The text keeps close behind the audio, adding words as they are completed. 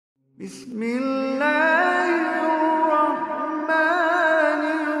بسم الله الرحمن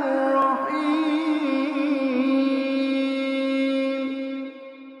الرحيم.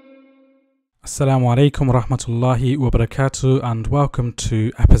 Assalamu alaikum wa rahmatullahi wa barakatuh, and welcome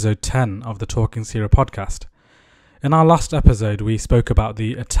to episode 10 of the Talking Seerah podcast. In our last episode, we spoke about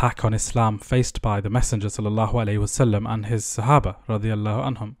the attack on Islam faced by the Messenger sallallahu alaihi wasallam and his Sahaba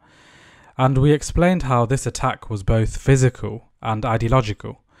radiyallahu anhum. And we explained how this attack was both physical and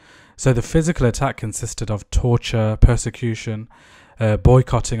ideological. So the physical attack consisted of torture, persecution,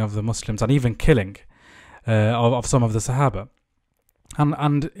 boycotting of the Muslims, and even killing of some of the Sahaba.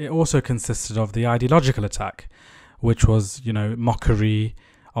 And it also consisted of the ideological attack, which was, mockery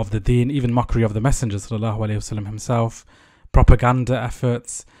of the deen, even mockery of the Messenger sallallahu alaihi wasallam himself, propaganda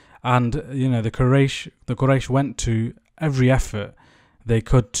efforts, and the Quraysh went to every effort they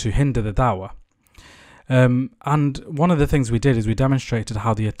could to hinder the da'wah. And one of the things we did is we demonstrated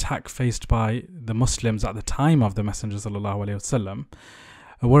how the attack faced by the Muslims at the time of the Messenger sallallahu alaihi wasallam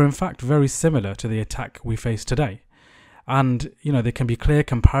were in fact very similar to the attack we face today. And there can be clear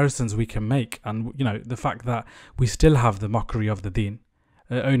comparisons we can make, and the fact that we still have the mockery of the deen.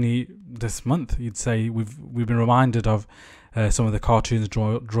 Only this month, you'd say, we've been reminded of some of the cartoons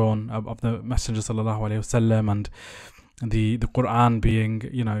drawn of the Messenger sallallahu alaihi wasallam, and the Quran being,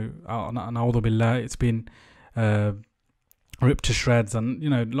 na'udhu billah, it's been ripped to shreds, and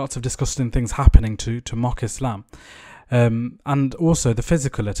lots of disgusting things happening to mock Islam. And also the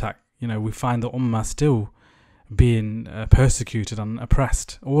physical attack. We find the Ummah still being persecuted and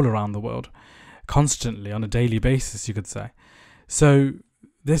oppressed all around the world, constantly, on a daily basis, you could say. So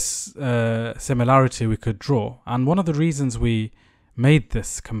this similarity we could draw, and one of the reasons we made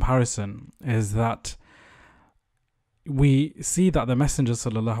this comparison is that we see that the Messenger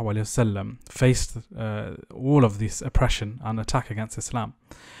sallallahu alaihi wasallam faced all of this oppression and attack against Islam,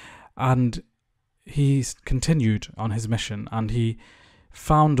 and he continued on his mission, and he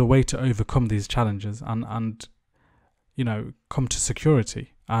found a way to overcome these challenges and come to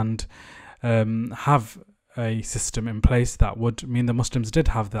security and have a system in place that would mean the Muslims did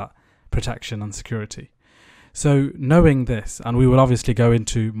have that protection and security. So knowing this, and we will obviously go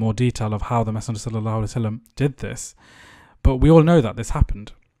into more detail of how the Messenger sallallahu alaihi wasallam did this, but we all know that this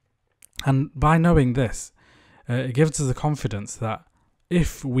happened. And by knowing this, it gives us the confidence that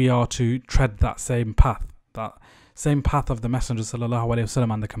if we are to tread that same path of the Messenger sallallahu alaihi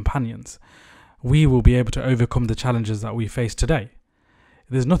wasallam and the companions, we will be able to overcome the challenges that we face today.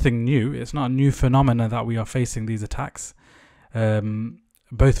 There's nothing new. It's not a new phenomena that we are facing these attacks.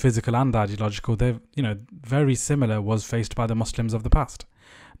 Both physical and ideological, they're very similar was faced by the Muslims of the past,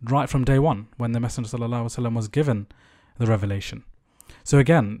 right from day one when the Messenger sallallahu alaihi wasallam was given the revelation. So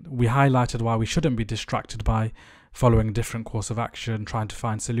again, we highlighted why we shouldn't be distracted by following a different course of action, trying to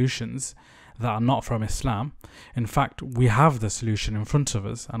find solutions that are not from Islam. In fact, we have the solution in front of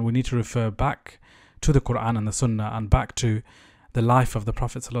us, and we need to refer back to the Quran and the Sunnah and back to the life of the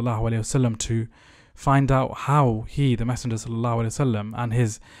Prophet sallallahu alaihi wasallam to find out how he, the Messenger sallallahu alaihi wasallam, and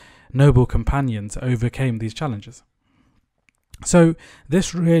his noble companions overcame these challenges. So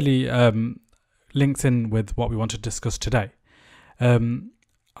this really links in with what we want to discuss today.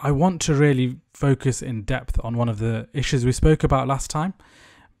 I want to really focus in depth on one of the issues we spoke about last time,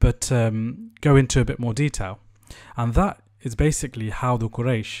 but go into a bit more detail. And that is basically how the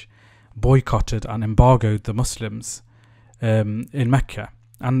Quraysh boycotted and embargoed the Muslims in Mecca.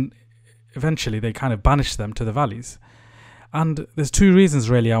 And eventually they kind of banished them to the valleys. And there's two reasons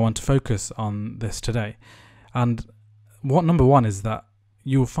really I want to focus on this today. And number one is that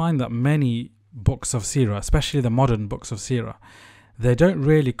you'll find that many books of Seerah, especially the modern books of Seerah, they don't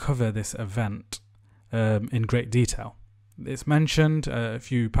really cover this event in great detail. It's mentioned, a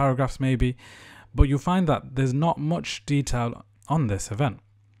few paragraphs maybe, but you'll find that there's not much detail on this event.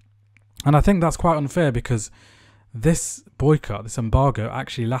 And I think that's quite unfair, because this boycott, this embargo,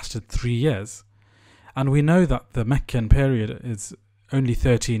 actually lasted 3 years. And we know that the Meccan period is only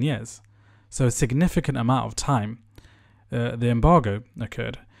 13 years. So a significant amount of time the embargo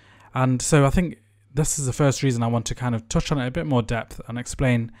occurred. And so I think this is the first reason I want to kind of touch on it a bit more depth and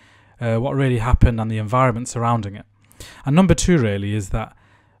explain what really happened and the environment surrounding it. And number two really is that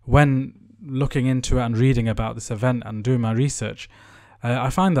when looking into it and reading about this event and doing my research,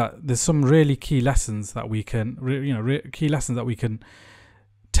 I find that there's some really key lessons that we can,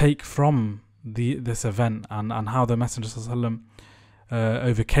 take from this event and how the Messenger sallallahu alaihi wasallam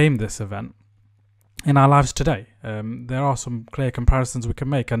overcame this event in our lives today. There are some clear comparisons we can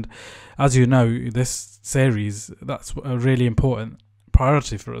make, and as you know, this series, that's a really important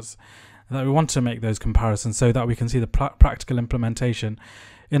priority for us, that we want to make those comparisons so that we can see the practical implementation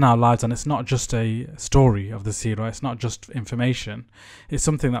in our lives, and it's not just a story of the seerah, it's not just information, it's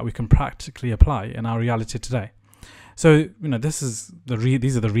something that we can practically apply in our reality today. So,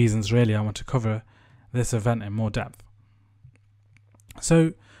 these are the reasons really I want to cover this event in more depth.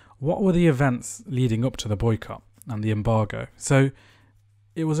 So, what were the events leading up to the boycott and the embargo? So,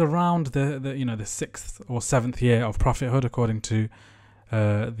 it was around the 6th or 7th year of prophethood, according to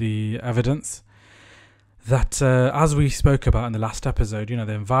the evidence, that as we spoke about in the last episode,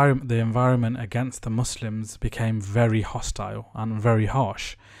 the environment against the Muslims became very hostile and very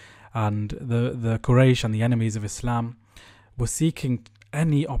harsh, and the Quraysh and the enemies of Islam were seeking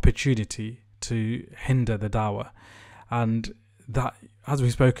any opportunity to hinder the da'wah, and that, as we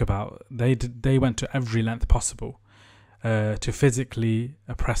spoke about, they went to every length possible to physically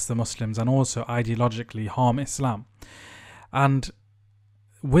oppress the Muslims and also ideologically harm Islam. And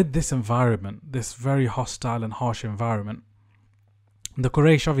with this environment, this very hostile and harsh environment, the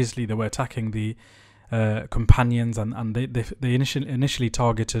Quraysh, obviously, they were attacking the companions, and they initially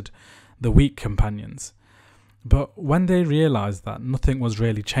targeted the weak companions. But when they realized that nothing was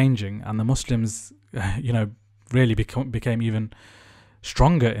really changing and the Muslims, really became even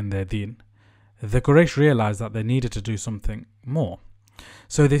stronger in their deen, the Quraysh realized that they needed to do something more.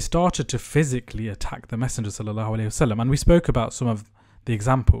 So they started to physically attack the Messenger sallallahu alaihi wasallam, and we spoke about some of the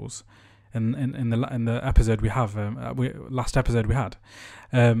examples in the episode we have, last episode we had.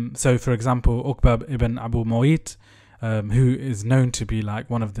 So, for example, Uqba ibn Abu Mu'ayt, who is known to be like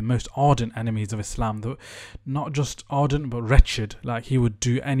one of the most ardent enemies of Islam, not just ardent but wretched. Like, he would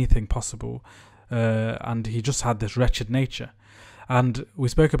do anything possible, and he just had this wretched nature. And we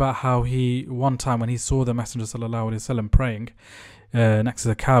spoke about how he, one time when he saw the Messenger sallallahu alaihi wasallam praying next to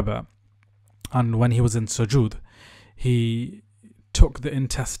the Kaaba, and when he was in sujood, he took the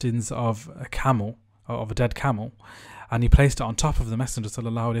intestines of a dead camel, and he placed it on top of the Messenger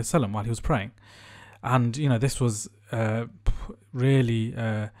sallallahu alaihi wasallam while he was praying. And this was really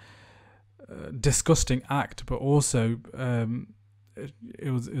disgusting act, but also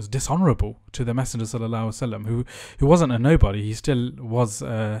it was dishonorable to the Messenger sallallahu alaihi wasallam, who wasn't a nobody. He still was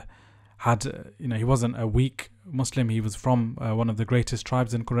he wasn't a weak Muslim. He was from one of the greatest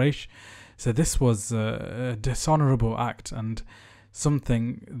tribes in Quraysh. So this was a dishonorable act and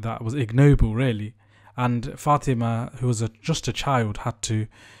something that was ignoble, really. And Fatima, who was just a child, had to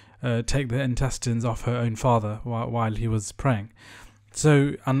take the intestines off her own father while he was praying.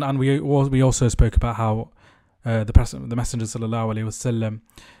 So, and we also spoke about how the Messenger sallallahu alaihi wasallam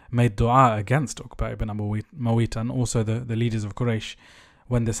made dua against Uqba ibn Abu Mu'ayt and also the leaders of Quraysh.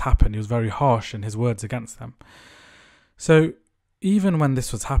 When this happened, he was very harsh in his words against them. So even when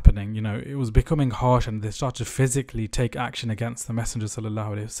this was happening, it was becoming harsh, and they started to physically take action against the Messenger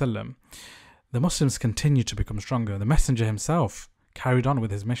sallallahu alaihi wasallam. The Muslims continued to become stronger. The Messenger himself carried on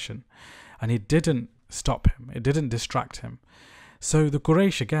with his mission, and he didn't stop him. It didn't distract him. So the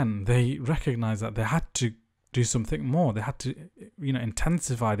Quraysh, again, they recognized that they had to do something more. They had to,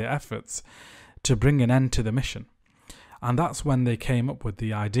 intensify their efforts to bring an end to the mission. And that's when they came up with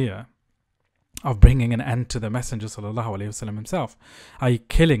the idea of bringing an end to the Messenger sallallahu alaihi wasallam himself, i.e.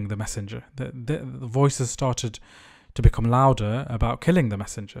 killing the Messenger. The voices started to become louder about killing the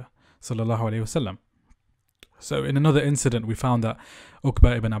Messenger sallallahu alaihi wasallam. So in another incident, we found that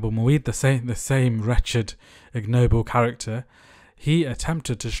Uqba ibn Abu Mu'ayt, the same wretched, ignoble character, he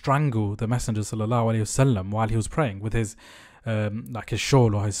attempted to strangle the Messenger sallallahu alaihi wasallam while he was praying with his his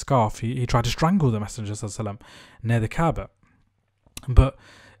shawl or his scarf. He tried to strangle the Messenger sallallahu alaihi wasallam near the Kaaba, but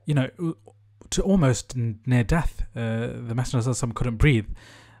to almost near death. The Messenger sallallahu alaihi wasallam couldn't breathe,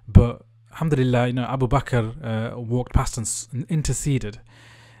 but alhamdulillah, Abu Bakr walked past and interceded,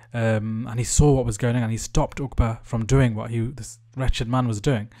 and he saw what was going on, and he stopped Uqba from doing what this wretched man was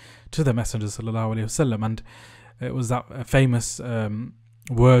doing to the Messenger sallallahu alaihi wasallam. And it was that famous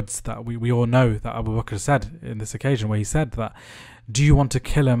words that we all know that Abu Bakr said in this occasion, where he said that, do you want to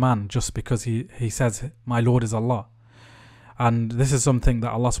kill a man just because he says my Lord is Allah? And this is something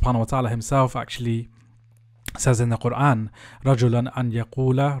that Allah subhanahu wa ta'ala himself actually says in the Quran, رَجُلًا أَنْ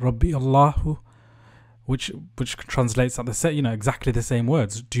يَقُولَ رَبِّي اللَّهُ, which translates at exactly the same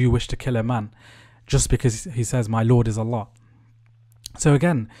words. Do you wish to kill a man just because he says my Lord is Allah? So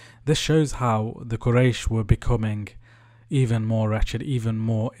again, this shows how the Quraysh were becoming even more wretched, even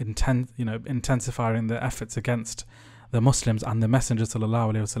more intensifying their efforts against the Muslims and the Messenger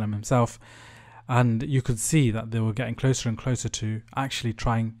sallallahu alaihi wasallam himself. And you could see that they were getting closer and closer to actually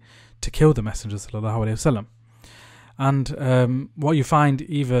trying to kill the Messenger sallallahu alaihi wasallam. And what you find,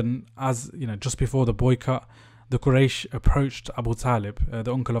 even as just before the boycott, the Quraysh approached Abu Talib,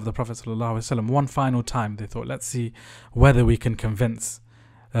 the uncle of the Prophet sallallahu alaihi wasallam, one final time. They thought, let's see whether we can convince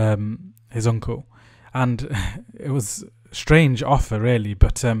his uncle. And it was a strange offer, really,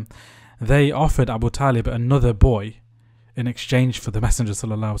 but they offered Abu Talib another boy in exchange for the Messenger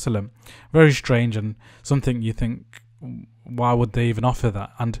sallallahu alaihi wasallam. Very strange, and something you think, why would they even offer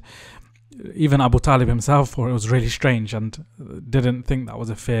that? And even Abu Talib himself thought it was really strange and didn't think that was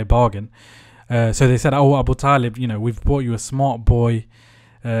a fair bargain. So they said, oh, Abu Talib, we've bought you a smart boy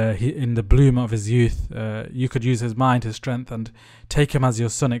in the bloom of his youth. You could use his mind, his strength, and take him as your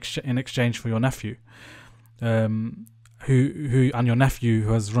son in exchange for your nephew, who and your nephew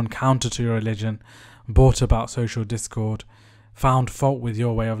who has run counter to your religion, brought about social discord, found fault with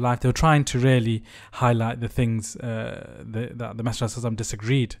your way of life. They were trying to really highlight the things that the Messenger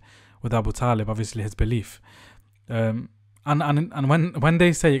disagreed with Abu Talib, obviously his belief. And when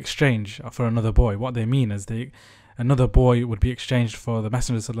they say exchange for another boy, what they mean is another boy would be exchanged for the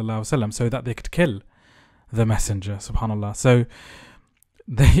Messenger sallallahu alaihi wasallam so that they could kill the Messenger, subhanallah. So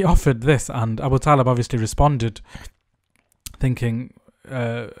they offered this, and Abu Talib obviously responded thinking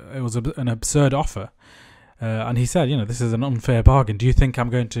it was an absurd offer. And he said, this is an unfair bargain. Do you think I'm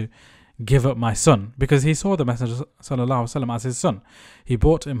going to give up my son? Because he saw the Messenger sallallahu alaihi wasallam as his son. He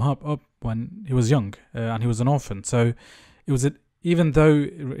brought him up when he was young, and he was an orphan. So it was even though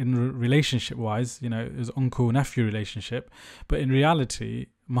in relationship wise, it was uncle-nephew relationship, but in reality,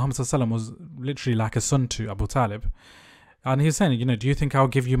 Muhammad sallallahu alaihi wasallam was literally like a son to Abu Talib. And he was saying, do you think I'll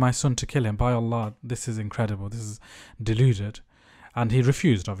give you my son to kill him? By Allah, this is incredible. This is deluded. And he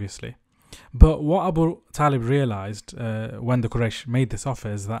refused, obviously. But what Abu Talib realized when the Quraysh made this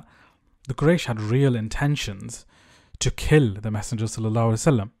offer is that the Quraysh had real intentions to kill the Messenger sallallahu alaihi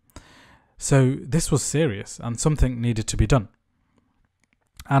wasallam. So this was serious, and something needed to be done.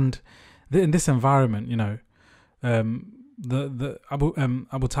 And in this environment, the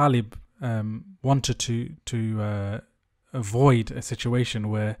Abu Talib wanted to avoid a situation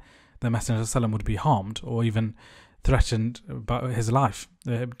where the Messenger sallallahu alaihi wasallam would be harmed or even threatened about his life,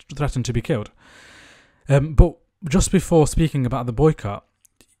 threatened to be killed. But just before speaking about the boycott,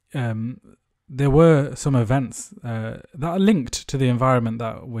 there were some events that are linked to the environment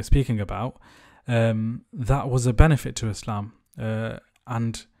that we're speaking about that was a benefit to Islam,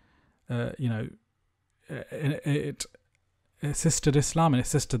 and it assisted Islam and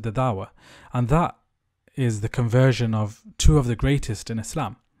assisted the dawah, and that is the conversion of two of the greatest in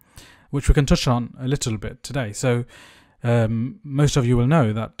Islam, which we can touch on a little bit today. So most of you will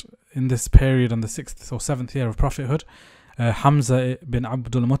know that in this period, in the 6th or 7th year of prophethood, Hamza bin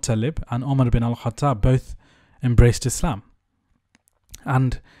Abdul Muttalib and Umar bin al-Khattab both embraced Islam.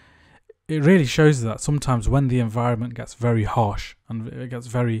 And it really shows that sometimes when the environment gets very harsh and it gets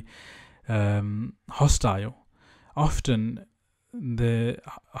very hostile, often the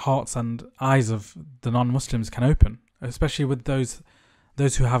hearts and eyes of the non-Muslims can open, especially with those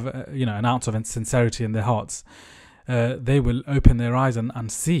who have an ounce of sincerity in their hearts. They will open their eyes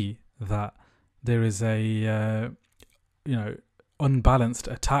and see that there is a unbalanced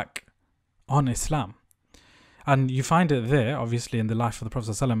attack on Islam. And you find it there, obviously, in the life of the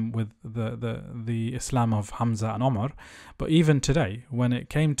Prophet ﷺ with the Islam of Hamza and Omar. But even today, when it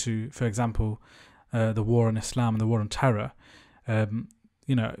came to, for example, the war on Islam and the war on terror,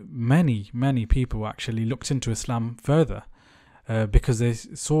 many people actually looked into Islam further because they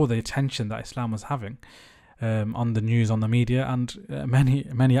saw the attention that Islam was having on the news, on the media, and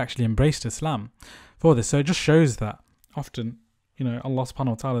many actually embraced Islam for this. So it just shows that often, Allah subhanahu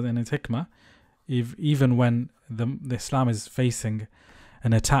wa ta'ala in his hikmah, even when the Islam is facing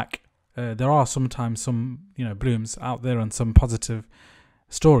an attack, there are sometimes some blooms out there and some positive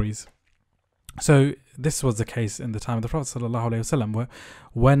stories. So this was the case in the time of the Prophet sallallahu alaihi wasallam, where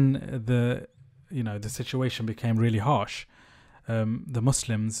when the situation became really harsh, the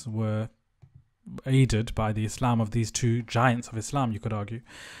Muslims were aided by the Islam of these two giants of Islam, you could argue.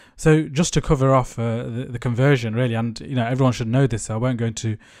 So just to cover off the conversion, really, and everyone should know this, so I won't go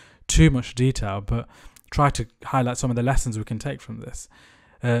into too much detail, but try to highlight some of the lessons we can take from this.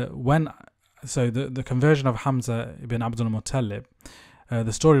 The conversion of Hamza ibn Abdul Muttalib,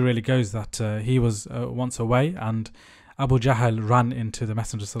 the story really goes that he was once away, and Abu Jahl ran into the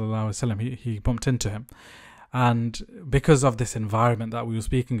Messenger sallallahu alaihi wasallam. He bumped into him, and because of this environment that we were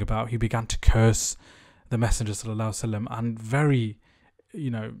speaking about, he began to curse the Messenger sallallahu alaihi wasallam, and very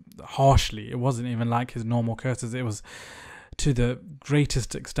harshly. It wasn't even like his normal curses. It was to the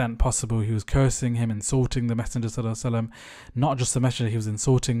greatest extent possible. He was cursing him, insulting the Messenger sallallahu alaihi wasallam. Not just the Messenger, he was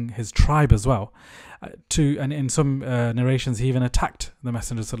insulting his tribe as well. And in some narrations, he even attacked the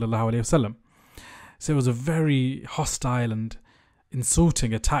Messenger sallallahu alaihi wasallam. So it was a very hostile and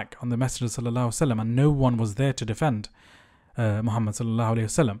insulting attack on the Messenger sallallahu alaihi wasallam, and no one was there to defend Muhammad sallallahu alaihi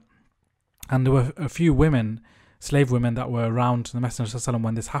wasallam. And there were a few women, slave women, that were around the Messenger sallallahu alaihi wasallam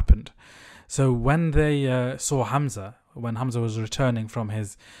when this happened. So when they saw Hamza, when Hamza was returning from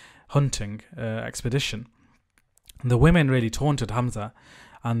his hunting expedition, the women really taunted Hamza,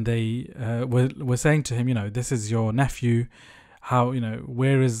 and they were saying to him, this is your nephew. How,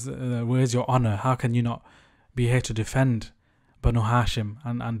 where's your honor? How can you not be here to defend Banu Hashim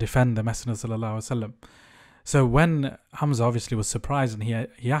and defend the Messenger sallallahu alaihi wasallam? So when Hamza obviously was surprised, and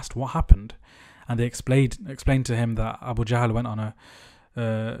he asked what happened, and they explained to him that Abu Jahl went on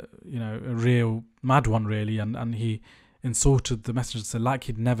a real mad one really, and he insulted the Messenger like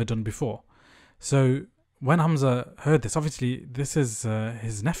he'd never done before. So when Hamza heard this, obviously this is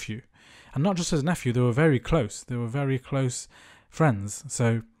his nephew, and not just his nephew, they were very close. They were very close friends.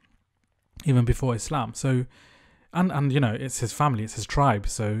 So even before Islam. So and it's his family, it's his tribe.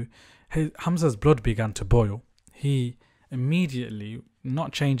 So Hamza's blood began to boil. He immediately,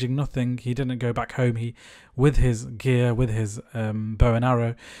 not changing nothing, he didn't go back home. He, with his gear, with his bow and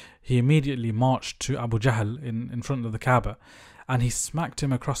arrow, he immediately marched to Abu Jahl in front of the Kaaba, and he smacked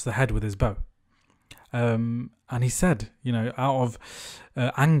him across the head with his bow. And he said, out of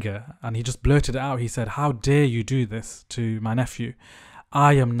anger, and he just blurted it out. He said, "How dare you do this to my nephew?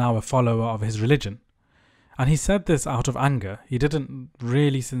 I am now a follower of his religion." And he said this out of anger. He didn't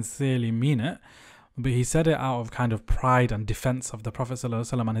really sincerely mean it, but he said it out of kind of pride and defense of the Prophet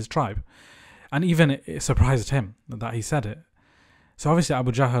ﷺ and his tribe. And even it surprised him that he said it. So obviously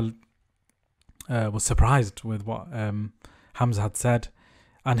Abu Jahl was surprised with what Hamza had said,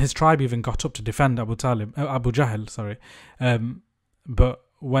 and his tribe even got up to defend Abu Jahl. But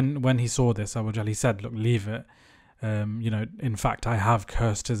when he saw this, Abu Jahl, he said, "Look, leave it. In fact, I have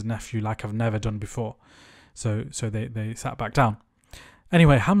cursed his nephew like I've never done before." So they sat back down.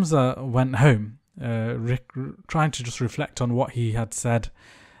 Anyway, Hamza went home, trying to just reflect on what he had said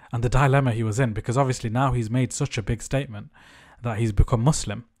and the dilemma he was in, because obviously now he's made such a big statement that he's become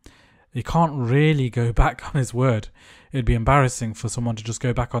Muslim. He can't really go back on his word. It'd be embarrassing for someone to just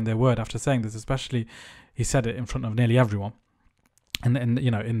go back on their word after saying this, especially he said it in front of nearly everyone, and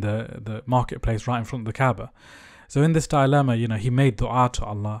in the marketplace right in front of the Kaaba. So in this dilemma, he made dua to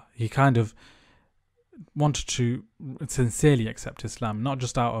Allah. He kind of wanted to sincerely accept Islam, not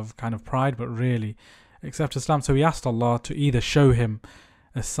just out of kind of pride, but really accept Islam. So he asked Allah to either show him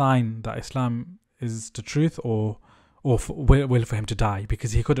a sign that Islam is the truth, or will for him to die,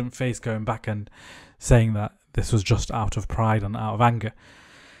 because he couldn't face going back and saying that this was just out of pride and out of anger.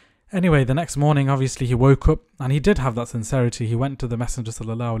 Anyway, the next morning, obviously, he woke up, and he did have that sincerity. He went to the Messenger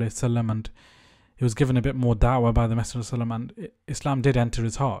sallallahu alaihi wasallam, and he was given a bit more da'wah by the Messenger sallallahu alaihi wasallam, and Islam did enter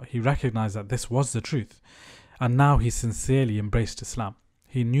his heart. He recognized that this was the truth, and now he sincerely embraced Islam.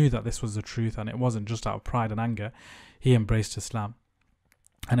 He knew that this was the truth, and it wasn't just out of pride and anger. He embraced Islam,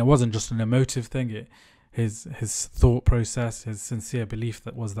 and it wasn't just an emotive thing. His thought process, his sincere belief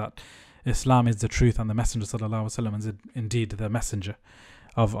that Islam is the truth, and the Messenger sallallahu alaihi wasallam is indeed the messenger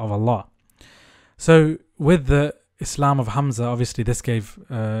of Allah. So with the Islam of Hamza, obviously this gave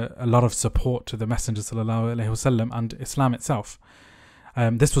a lot of support to the Messenger sallallahu alaihi wasallam and Islam itself.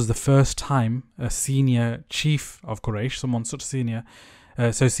 This was the first time a senior chief of Quraysh, someone so senior,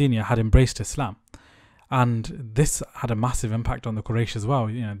 had embraced Islam, and this had a massive impact on the Quraysh as well.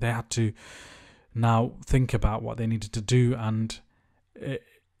 They had to now think about what they needed to do, and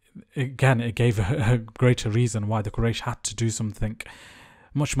it gave a greater reason why the Quraysh had to do something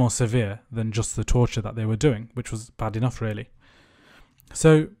much more severe than just the torture that they were doing, which was bad enough really.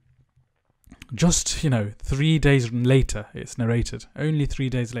 So just 3 days later, it's narrated, only 3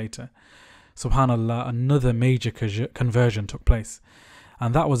 days later, subhanallah, another major conversion took place,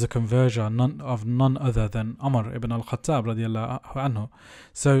 and that was a conversion of none other than Umar ibn al-Khattab radiallahu anhu.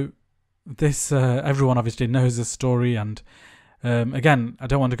 So this everyone obviously knows this story, and again, I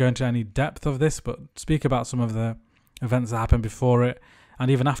don't want to go into any depth of this, but speak about some of the events that happened before it and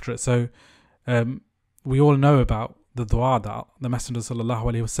even after it. So we all know about the dua that the Messenger sallallahu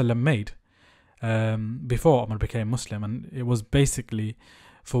alaihi wasallam made before Umar became Muslim, and it was basically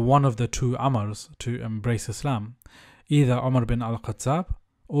for one of the two Umars to embrace Islam, either Umar bin al-Khattab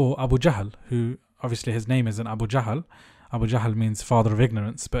or Abu Jahl, who obviously his name isn't Abu Jahl. Abu Jahl means father of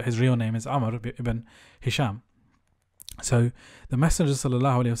ignorance, but his real name is Amr ibn Hisham. So the Messenger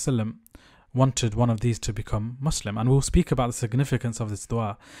sallallahu alaihi wasallam wanted one of these to become Muslim, and we'll speak about the significance of this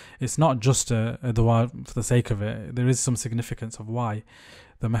dua. It's not just a dua for the sake of it. There is some significance of why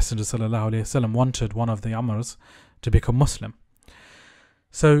the Messenger sallallahu alaihi wasallam wanted one of the Amrs to become Muslim.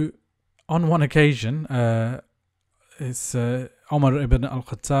 So on one occasion, it's Umar ibn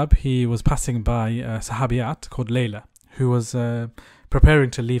al-Khattab, he was passing by a Sahabiyat called Layla, who was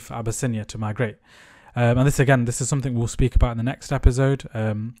preparing to leave for Abyssinia to migrate. And this is something we'll speak about in the next episode.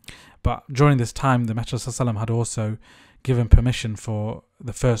 But during this time, the Messenger ﷺ had also given permission for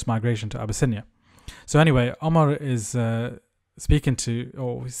the first migration to Abyssinia. So anyway, Omar is speaking to,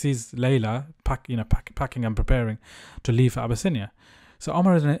 or he sees Layla packing and preparing to leave for Abyssinia. So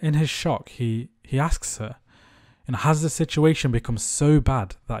Omar, in his shock, he asks her, has the situation become so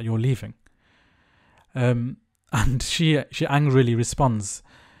bad that you're leaving? And she angrily responds,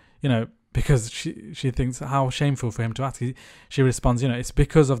 because she thinks how shameful for him to ask. She responds, it's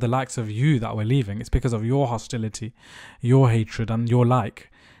because of the likes of you that we're leaving. It's because of your hostility, your hatred, and your like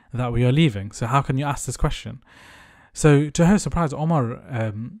that we are leaving. So how can you ask this question? So to her surprise, Omar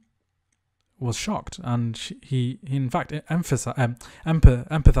was shocked, and he in fact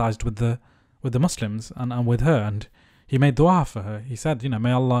empathized with the Muslims and with her, and he made dua for her. He said,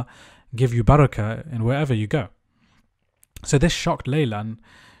 may Allah give you barakah in wherever you go. So this shocked Layla, and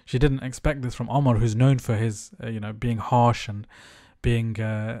she didn't expect this from Omar, who's known for his being harsh and being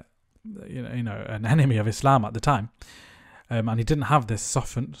an enemy of Islam at the time, and he didn't have this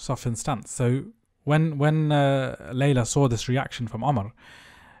softened stance. So when Layla saw this reaction from Omar,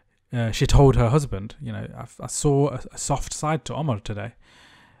 she told her husband, I saw a soft side to Omar today,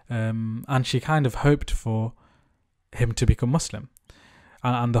 and she kind of hoped for him to become Muslim.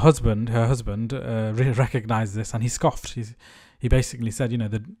 And her husband, recognized this, and he scoffed. He basically said,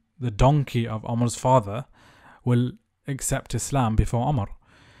 the donkey of Omar's father will accept Islam before Omar,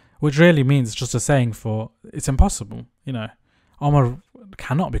 which really means just a saying for it's impossible. Omar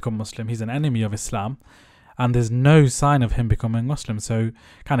cannot become Muslim. He's an enemy of Islam, and there's no sign of him becoming Muslim. So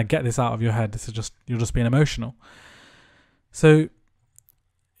kind of get this out of your head. You're just being emotional. So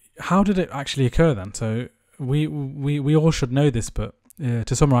how did it actually occur then? So we all should know this, but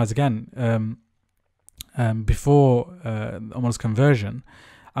to summarize again, before Umar's conversion,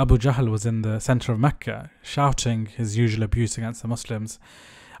 Abu Jahl was in the center of Mecca shouting his usual abuse against the Muslims,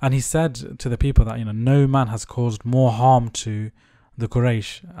 and he said to the people that no man has caused more harm to the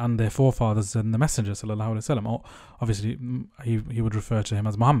Quraysh and their forefathers than the Messenger sallallahu alaihi wasallam. Or obviously he would refer to him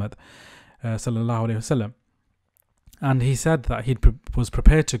as Muhammad sallallahu alaihi wasallam. And he said that he was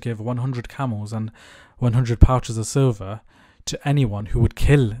prepared to give 100 camels and 100 pouches of silver to anyone who would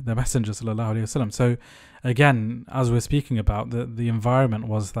kill the Messenger sallallahu alaihi wasallam. So again, as we're speaking about, the environment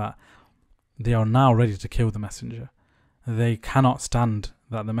was that they are now ready to kill the Messenger. They cannot stand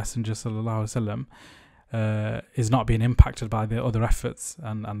that the Messenger sallallahu alaihi wasallam is not being impacted by their other efforts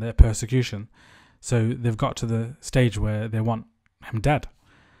and their persecution. So they've got to the stage where they want him dead.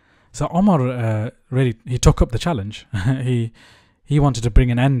 So Omar really took up the challenge. he wanted to bring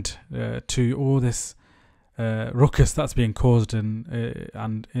an end to all this ruckus that's being caused in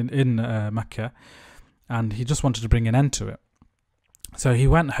Mecca, and he just wanted to bring an end to it. So he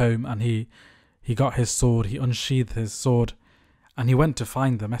went home and he got his sword, he unsheathed his sword, and he went to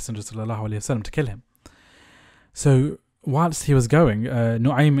find the Messenger sallallahu alaihi wasallam to kill him. So whilst he was going,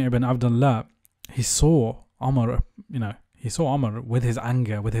 Nu'aym ibn Abdullah, he saw Omar, with his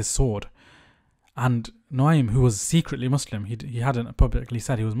anger, with his sword. And Nu'aym, who was secretly Muslim, he hadn't publicly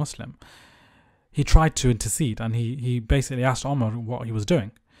said he was Muslim, he tried to intercede, and he basically asked Omar what he was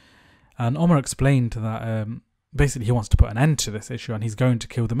doing. And Omar explained that basically he wants to put an end to this issue, and he's going to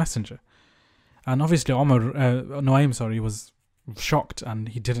kill the Messenger. And obviously Nu'aym was shocked, and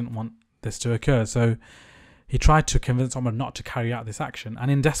he didn't want this to occur. So he tried to convince Omar not to carry out this action.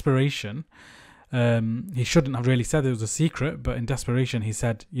 And in desperation, he shouldn't have really said it was a secret, but in desperation he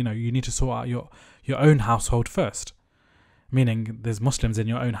said, you need to sort out your own household first. Meaning there's Muslims in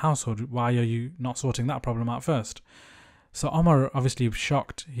your own household. Why are you not sorting that problem out first? So Omar, obviously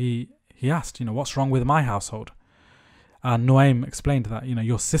shocked, he asked, what's wrong with my household? And Nu'aym explained that,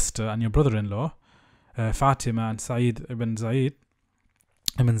 your sister and your brother-in-law, Fatima and Sa'id ibn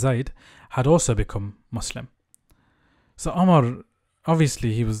Zayd, had also become Muslim. So Omar,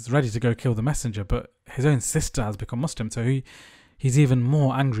 obviously he was ready to go kill the Messenger, but his own sister has become Muslim, so he's even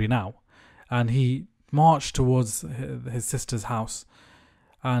more angry now. And he marched towards his sister's house,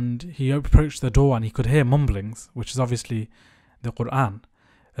 and he approached the door, and he could hear mumblings, which is obviously the Quran.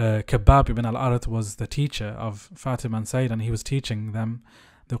 Khabbab ibn al-Arat was the teacher of Fatima and Sayyid, and he was teaching them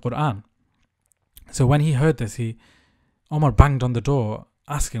the Quran. So when he heard this, Omar banged on the door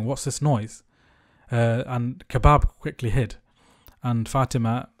asking, what's this noise? And Khabbab quickly hid, and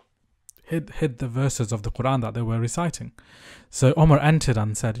Fatima hid the verses of the Quran that they were reciting. So Omar entered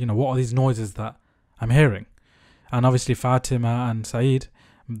and said, what are these noises that I'm hearing? And obviously Fatima and Saeed,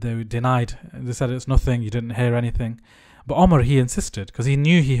 they denied. They said it's nothing, you didn't hear anything. But Omar, he insisted, because he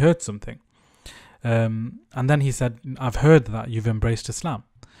knew he heard something. And then he said, I've heard that you've embraced Islam.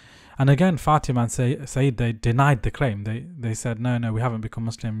 And again, Fatima and Said, they denied the claim. They said, no, we haven't become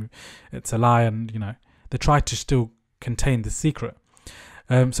Muslim. It's a lie. And, they tried to still contain the secret.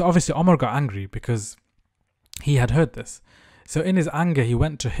 So obviously Omar got angry because he had heard this. So in his anger, he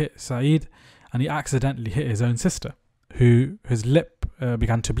went to hit Said, and he accidentally hit his own sister, whose lip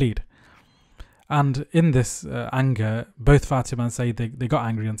began to bleed. And in this anger, both Fatima and Said, they got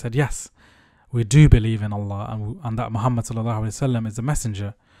angry and said, yes, we do believe in Allah and that Muhammad sallallahu alaihi wasallam is the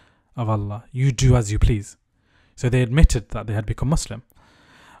messenger of Allah. You do as you please. So they admitted that they had become Muslim.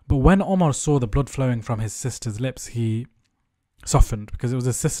 But when Omar saw the blood flowing from his sister's lips, he softened because it was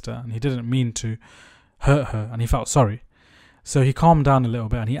his sister and he didn't mean to hurt her, and he felt sorry. So he calmed down a little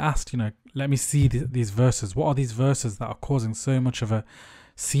bit and he asked, let me see these verses. What are these verses that are causing so much of a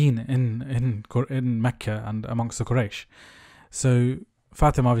scene in Mecca and amongst the Quraysh? So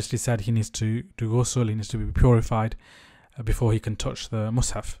Fatima obviously said he needs to do ghusl, he needs to be purified before he can touch the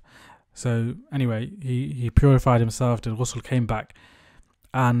mushaf. So anyway, he purified himself, did ghusl, came back,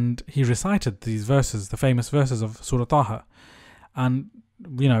 and he recited these verses, the famous verses of Surah Taha. And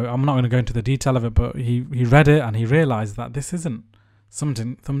I'm not going to go into the detail of it, but he read it and he realized that this isn't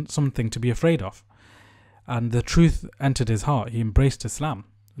something to be afraid of. And the truth entered his heart. He embraced Islam,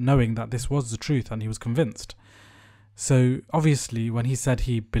 knowing that this was the truth, and he was convinced. So obviously, when he said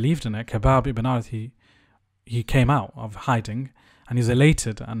he believed in it, Khabbab ibn Arith, he came out of hiding and he was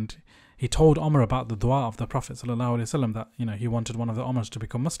elated, and he told Umar about the dua of the Prophet ﷺ that he wanted one of the Umars to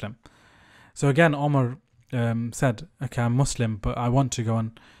become Muslim. So again, Umar said, okay, I'm Muslim, but I want to go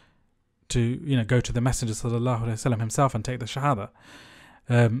on to go to the Messenger ﷺ himself and take the Shahada.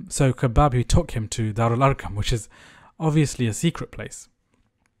 So Khabbab, he took him to Darul Arqam, which is obviously a secret place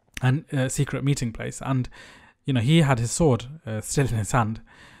and a secret meeting place, and he had his sword still in his hand.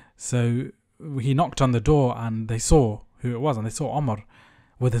 So he knocked on the door and they saw who it was, and they saw Omar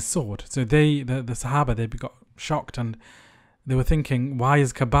with his sword. So the Sahaba, they got shocked and they were thinking, why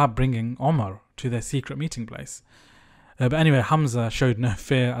is Khabbab bringing Omar to their secret meeting place? But anyway, Hamza showed no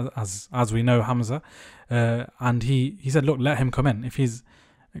fear, as we know Hamza, and he said, look, let him come in. If he's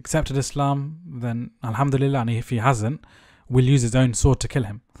accepted Islam, then alhamdulillah, and if he hasn't, we'll use his own sword to kill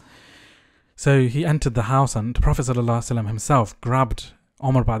him. So he entered the house, and the Prophet ﷺ himself grabbed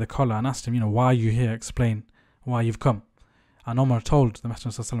Omar by the collar and asked him, why are you here? Explain why you've come. And Omar told the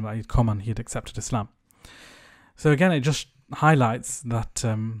Messenger ﷺ that he'd come and he'd accepted Islam. So again, it just highlights that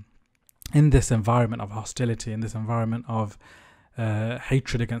in this environment of hostility, in this environment of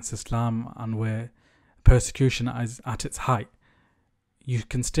hatred against Islam, and where persecution is at its height, you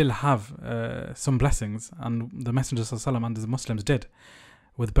can still have some blessings, and the Messenger ﷺ and the Muslims did,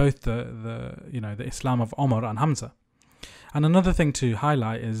 with both the Islam of Omar and Hamza. And another thing to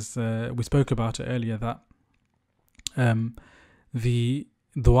highlight is we spoke about it earlier, that the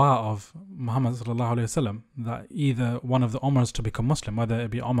dua of Muhammad sallallahu alaihi wasallam, that either one of the Omars to become Muslim, whether it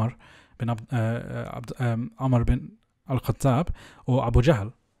be Omar bin al-Khattab or Abu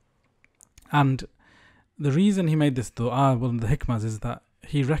Jahl. And the reason he made this dua, one of the hikmahs, is that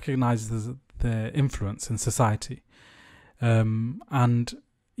he recognizes their influence in society. And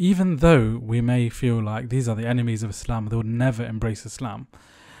even though we may feel like these are the enemies of Islam, they would never embrace Islam,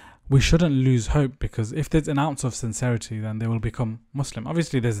 we shouldn't lose hope, because if there's an ounce of sincerity, then they will become Muslim.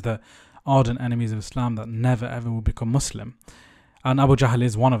 Obviously, there's the ardent enemies of Islam that never ever will become Muslim, and Abu Jahl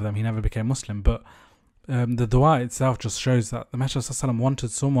is one of them. He never became Muslim, but the dua itself just shows that the Messenger ﷺ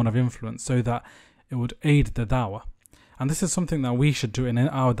wanted someone of influence so that it would aid the dawah. And this is something that we should do in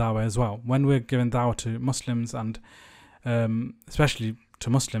our dawah as well. When we're giving dawah to Muslims, and especially to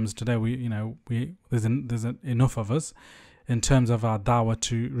Muslims today, there's enough of us in terms of our dawah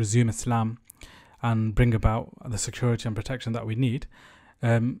to resume Islam and bring about the security and protection that we need.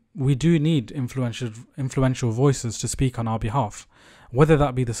 We do need influential voices to speak on our behalf, whether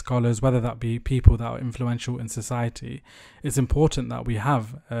that be the scholars, whether that be people that are influential in society. It's important that we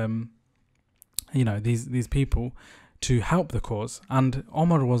have these people to help the cause. And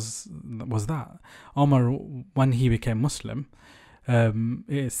Omar was that. Omar, when he became Muslim,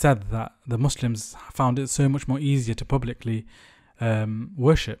 it said that the Muslims found it so much more easier to publicly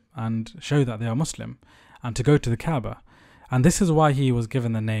worship and show that they are Muslim, and to go to the Kaaba. And this is why he was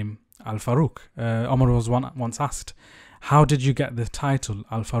given the name Al-Faruq. Omar was once asked, how did you get the title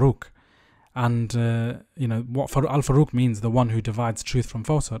Al-Faruq? And what Al-Faruq means, the one who divides truth from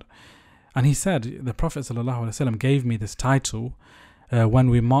falsehood. And he said, the Prophet ﷺ gave me this title when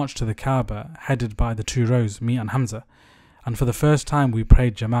we marched to the Kaaba, headed by the two rows, me and Hamza. And for the first time we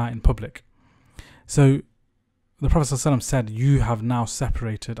prayed Jama'ah in public. So the Prophet ﷺ said, "You have now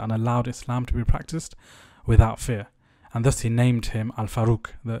separated and allowed Islam to be practiced without fear." And thus he named him Al-Faruq,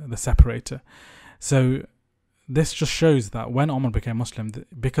 the separator. So this just shows that when Umar became Muslim,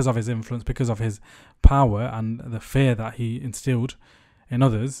 because of his influence, because of his power and the fear that he instilled in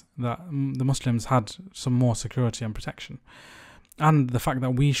others, that the Muslims had some more security and protection. And the fact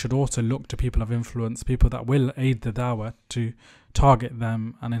that we should also look to people of influence, people that will aid the dawah, to target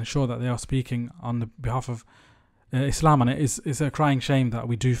them and ensure that they are speaking on the behalf of Islam. And it's a crying shame that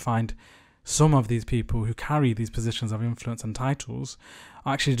we do find some of these people who carry these positions of influence and titles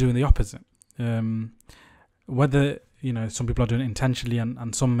are actually doing the opposite. Whether, some people are doing it intentionally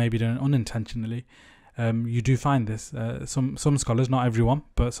and some may be doing it unintentionally, you do find this. Some scholars, not everyone,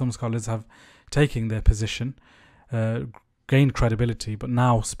 but some scholars have taken their position, gained credibility, but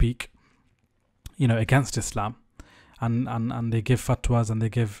now speak, against Islam, and they give fatwas and they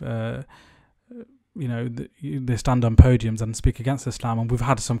give, they stand on podiums and speak against Islam. And we've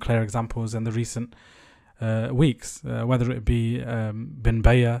had some clear examples in the recent weeks, whether it be bin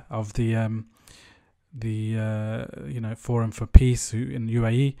Baya of the Forum for Peace in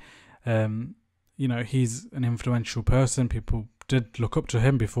UAE. He's an influential person. People did look up to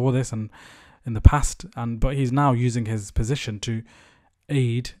him before this and in the past, but he's now using his position to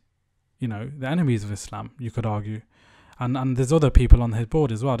aid, the enemies of Islam, you could argue. And there's other people on his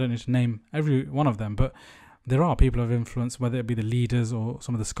board as well. I don't need to name every one of them, but there are people of influence, whether it be the leaders or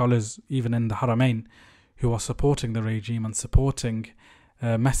some of the scholars, even in the Haramain, who are supporting the regime and supporting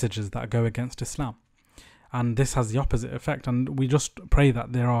messages that go against Islam. And this has the opposite effect. And we just pray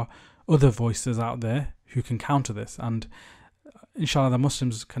that there are other voices out there who can counter this. And inshallah, the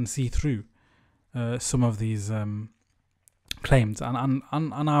Muslims can see through some of these claims. And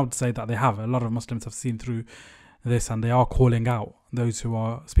I would say that they have. A lot of Muslims have seen through this, and they are calling out those who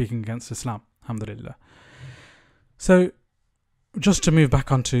are speaking against Islam, alhamdulillah. So just to move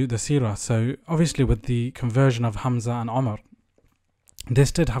back onto the seerah, so obviously with the conversion of Hamza and Umar,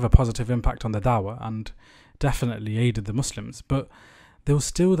 this did have a positive impact on the dawah and definitely aided the Muslims, but there was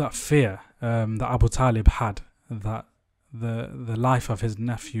still that fear that Abu Talib had, that the life of his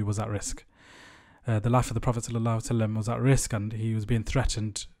nephew was at risk. The life of the Prophet ﷺ was at risk, and he was being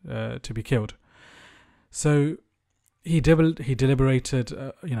threatened to be killed. So he deliberated,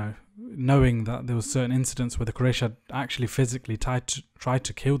 knowing that there was certain incidents where the Quraysh had actually physically tried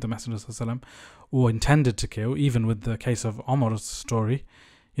to kill the Messenger ﷺ, or intended to kill. Even with the case of Umar's story,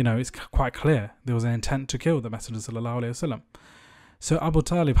 it's quite clear there was an intent to kill the Messenger ﷺ. So Abu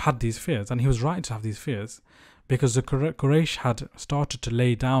Talib had these fears, and he was right to have these fears, because the Quraysh had started to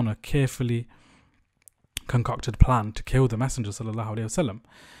lay down a carefully concocted plan to kill the Messenger ﷺ.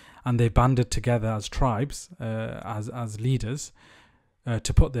 And they banded together as tribes, as leaders,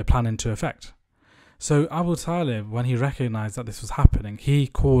 to put their plan into effect. So Abu Talib, when he recognized that this was happening, he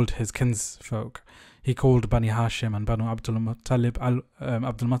called his kinsfolk. He called Bani Hashim and Banu Abdul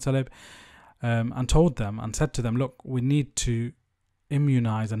Muttalib, and told them and said to them, look, we need to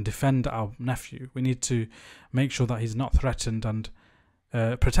immunize and defend our nephew. We need to make sure that he's not threatened and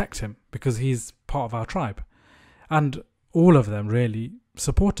protect him, because he's part of our tribe. And all of them really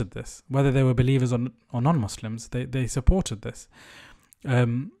supported this, whether they were believers or non-Muslims. They supported this,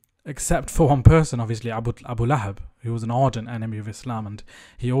 except for one person, obviously Abu Lahab, who was an ardent enemy of Islam, and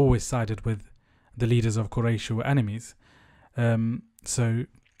he always sided with the leaders of Quraysh who were enemies. So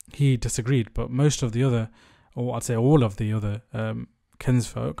he disagreed, but most of the other, or I'd say all of the other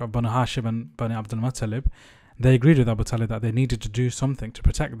kinsfolk of Banu Hashim and Bani Abdul Muttalib, they agreed with Abu Talib that they needed to do something to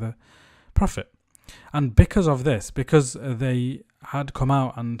protect the Prophet. And because of this, because they had come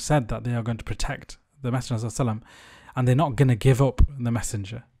out and said that they are going to protect the Messenger ﷺ, and they're not going to give up the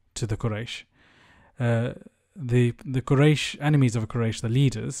Messenger to the Quraysh, the Quraysh, enemies of Quraysh, the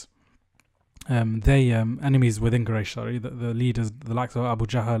leaders, enemies within Quraysh, sorry, the leaders, the likes of Abu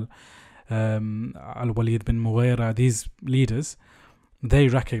Jahl, Al-Walid bin Mughira, these leaders, they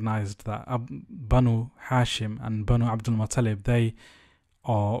recognized that Banu Hashim and Banu Abdul Muttalib, they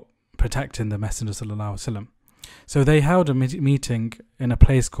are protecting the Messenger ﷺ. So they held a meeting in a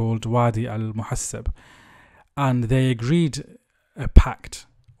place called Wadi al-Muhassab, and they agreed a pact,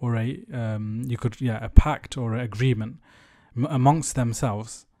 or a pact or an agreement amongst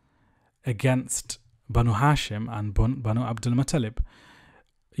themselves against Banu Hashim and Banu Abdul Muttalib.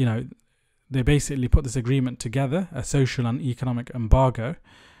 They basically put this agreement together, a social and economic embargo,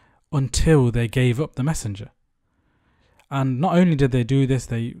 until they gave up the Messenger. And not only did they do this,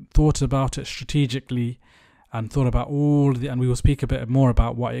 they thought about it strategically and thought about and we will speak a bit more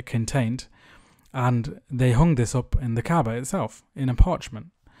about what it contained. And they hung this up in the Kaaba itself, in a parchment.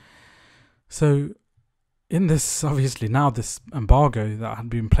 So in this, obviously, now this embargo that had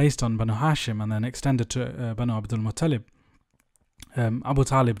been placed on Banu Hashim and then extended to Banu Abdul Muttalib, Abu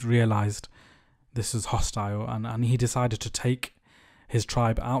Talib realized this was hostile, and he decided to take his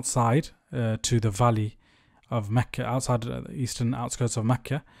tribe outside to the valley of Mecca, outside the eastern outskirts of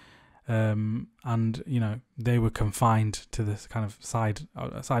Mecca, and they were confined to this kind of side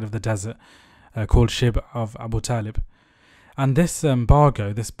of the desert called Shib of Abu Talib. And this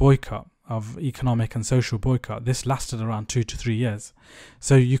embargo, this boycott of economic and social boycott, this lasted around 2 to 3 years.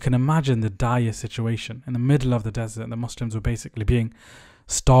 So you can imagine the dire situation. In the middle of the desert, the Muslims were basically being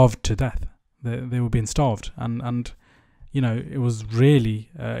starved to death. They were being starved, and it was really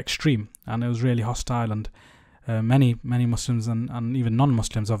extreme, and it was really hostile, and many Muslims and even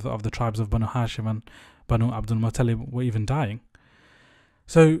non-Muslims of the tribes of Banu Hashim and Banu Abdul Muttalib were even dying.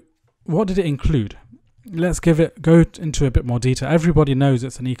 So what did it include? Let's go into a bit more detail. Everybody knows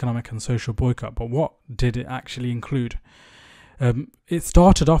it's an economic and social boycott, but what did it actually include? It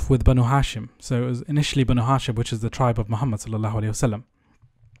started off with Banu Hashim. So it was initially Banu Hashim, which is the tribe of Muhammad sallallahu alaihi wasallam.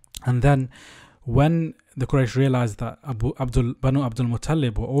 And then when the Quraysh realized that Banu Abdul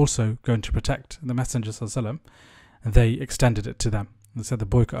Muttalib were also going to protect the Messenger sallallahu alaihi wasallam, they extended it to them. They said the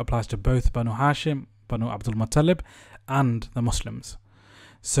boycott applies to both Banu Hashim, Banu Abdul Muttalib, and the Muslims.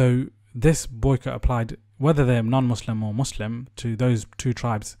 So this boycott applied whether they're non-Muslim or Muslim to those two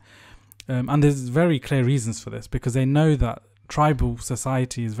tribes. And there's very clear reasons for this, because they know that tribal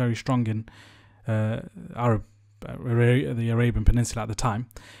society is very strong in the Arabian Peninsula at the time.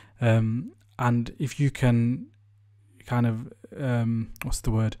 And if you can kind of,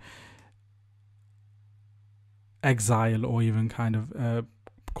 exile or even kind of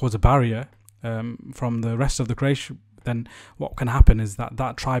cause a barrier from the rest of the Quraysh, then what can happen is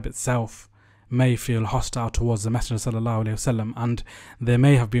that tribe itself may feel hostile towards the Messenger sallallahu alaihi wasallam, and there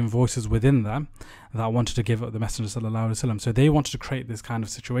may have been voices within them that wanted to give up the Messenger sallallahu alaihi wasallam. So they wanted to create this kind of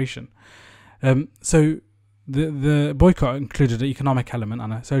situation. So the boycott included an economic element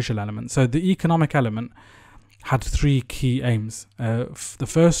and a social element. So the economic element had 3 key aims. The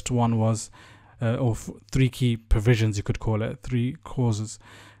first one was, or 3 key provisions, you could call it, 3 clauses.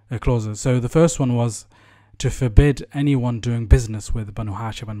 So the first one was to forbid anyone doing business with Banu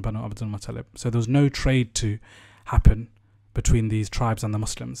Hashim and Banu Abdul Muttalib. So there was no trade to happen between these tribes and the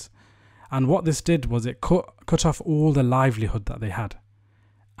Muslims. And what this did was it cut off all the livelihood that they had.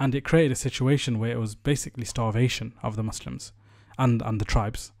 And it created a situation where it was basically starvation of the Muslims and the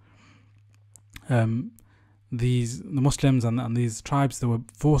tribes. The Muslims and these tribes, they were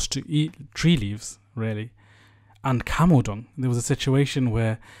forced to eat tree leaves, really, and camel dung. There was a situation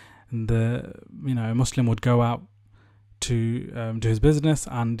where a Muslim would go out to do his business,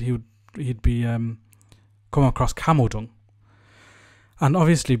 and he'd be come across camel dung. And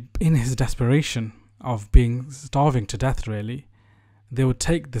obviously, in his desperation of being starving to death, really, they would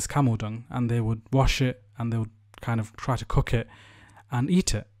take this camel dung and they would wash it, and they would kind of try to cook it and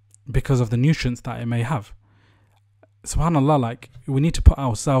eat it because of the nutrients that it may have. SubhanAllah, we need to put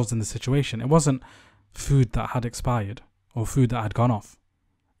ourselves in the situation. It wasn't food that had expired or food that had gone off.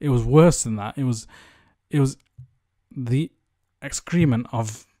 It was worse than that. It was the excrement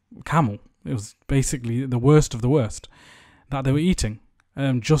of camel. It was basically the worst of the worst that they were eating,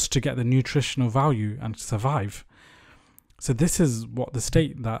 just to get the nutritional value and to survive. So this is what the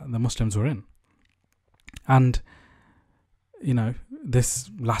state that the Muslims were in. And, this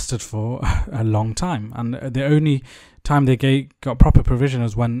lasted for a long time. And the only time they got proper provision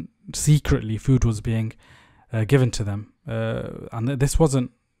was when secretly food was being given to them. And this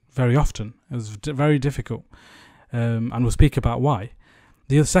wasn't very often. It was very difficult. And we'll speak about why.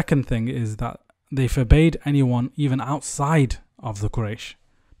 The second thing is that they forbade anyone, even outside of the Quraysh,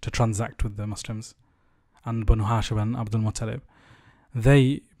 to transact with the Muslims and Banu Hashim and Abdul Muttalib.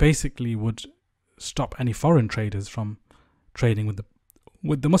 They basically would stop any foreign traders from trading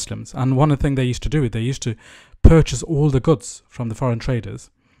with the Muslims. And one of the things they used to do is they used to purchase all the goods from the foreign traders,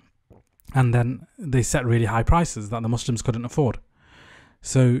 and then they set really high prices that the Muslims couldn't afford.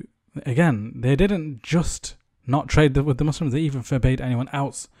 So again, they didn't just not trade with the Muslims, they even forbade anyone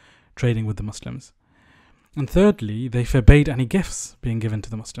else trading with the Muslims. And thirdly, they forbade any gifts being given to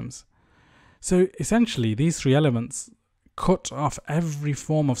the Muslims. So essentially, these 3 elements cut off every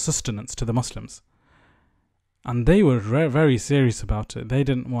form of sustenance to the Muslims. And they were very serious about it. They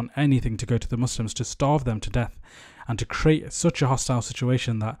didn't want anything to go to the Muslims, to starve them to death and to create such a hostile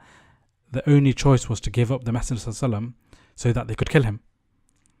situation that the only choice was to give up the Messenger ﷺ so that they could kill him.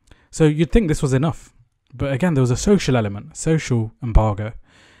 So you'd think this was enough. But again, there was a social element, social embargo.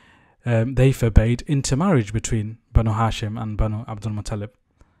 They forbade intermarriage between Banu Hashim and Banu Abdul Muttalib.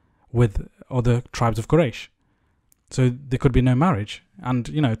 with other tribes of Quraysh. So there could be no marriage. And,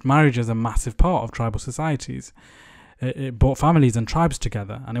 marriage is a massive part of tribal societies. It brought families and tribes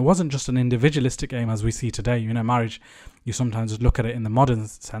together. And it wasn't just an individualistic aim as we see today. Marriage, you sometimes look at it in the modern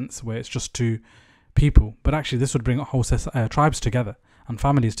sense where it's just two people. But actually this would bring whole tribes together and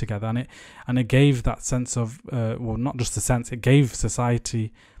families together. And it gave that sense of, not just the sense, it gave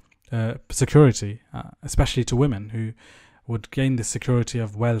society security, especially to women who would gain this security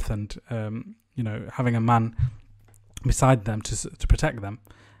of wealth and, having a man beside them to protect them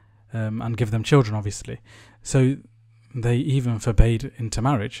and give them children, obviously. So they even forbade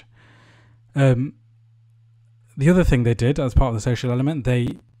intermarriage. The other thing they did as part of the social element, they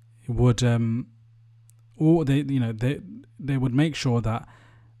would they would make sure that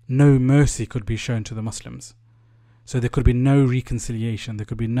no mercy could be shown to the Muslims. So there could be no reconciliation, there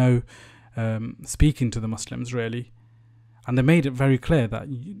could be no speaking to the Muslims, really. And they made it very clear that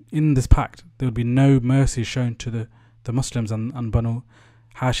in this pact there would be no mercy shown to the Muslims and Banu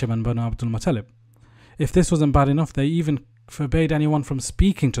Hashim and Banu Abdul Muttalib. If this wasn't bad enough, they even forbade anyone from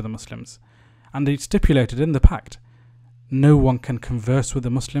speaking to the Muslims. And they stipulated in the pact, no one can converse with the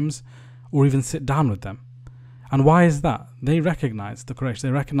Muslims or even sit down with them. And why is that? They recognize, the Quraysh,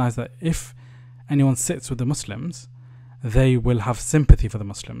 they recognize that if anyone sits with the Muslims, they will have sympathy for the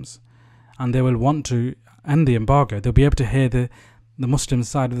Muslims. And they will want to end the embargo. They'll be able to hear the Muslim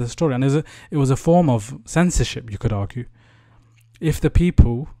side of the story. And it was a form of censorship, you could argue. If the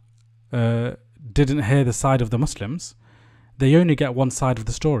people didn't hear the side of the Muslims, they only get one side of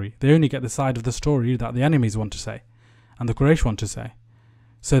the story. They only get the side of the story that the enemies want to say and the Quraysh want to say.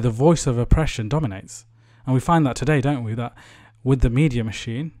 So the voice of oppression dominates. And we find that today, don't we? That with the media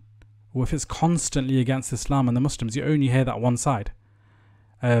machine, or if it's constantly against Islam and the Muslims, you only hear that one side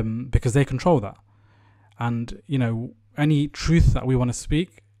because they control that. And, any truth that we want to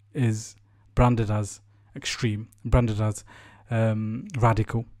speak is branded as extreme, branded as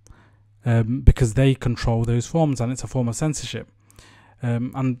radical, because they control those forms, and it's a form of censorship.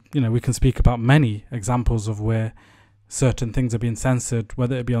 And we can speak about many examples of where certain things are being censored,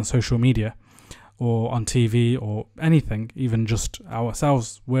 whether it be on social media or on TV or anything, even just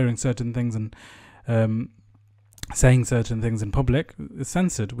ourselves wearing certain things and saying certain things in public is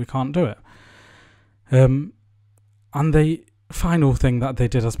censored. We can't do it. And the final thing that they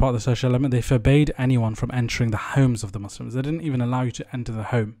did as part of the social element, they forbade anyone from entering the homes of the Muslims. They didn't even allow you to enter the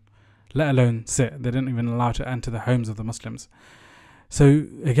home, let alone sit. They didn't even allow you to enter the homes of the Muslims. So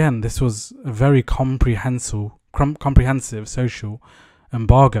again, this was a very comprehensive social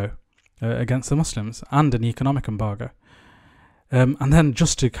embargo against the Muslims, and an economic embargo. And then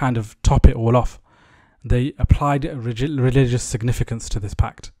just to kind of top it all off, they applied religious significance to this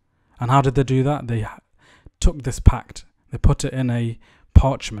pact. And how did they do that? They took this pact, they put it in a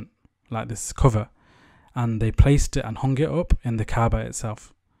parchment, like this cover, and they placed it and hung it up in the Kaaba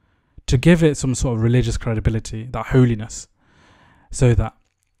itself to give it some sort of religious credibility, that holiness, so that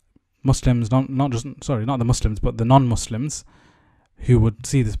Muslims, not the Muslims, but the non-Muslims who would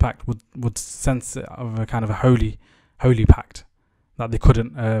see this pact would sense it of a kind of a holy pact that they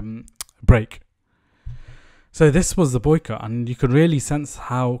couldn't break. So this was the boycott, and you could really sense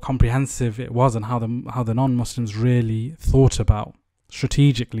how comprehensive it was, and how the non-Muslims really thought about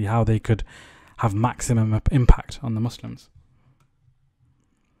strategically how they could have maximum impact on the Muslims.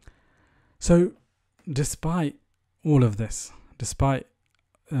 So despite all of this, despite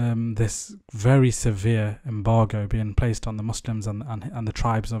this very severe embargo being placed on the Muslims and the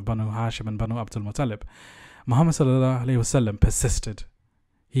tribes of Banu Hashim and Banu Abdul Muttalib, Muhammad sallallahu alaihi wasallam persisted.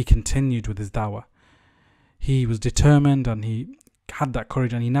 He continued with his dawah. He was determined, and he had that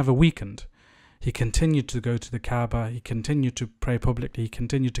courage, and he never weakened. He continued to go to the Kaaba, he continued to pray publicly, he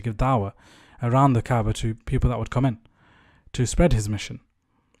continued to give dawah around the Kaaba to people that would come in to spread his mission.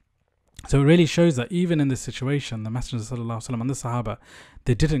 So it really shows that even in this situation, the Messenger sallallahu alaihi wasallam and the Sahaba,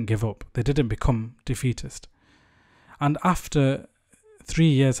 they didn't give up, they didn't become defeatist. And after 3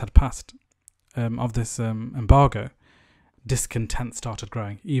 years had passed of this embargo, discontent started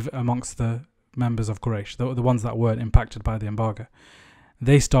growing, even amongst the members of Quraysh, the ones that weren't impacted by the embargo.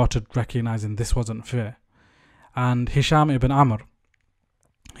 They started recognizing this wasn't fair. And Hisham ibn Amr,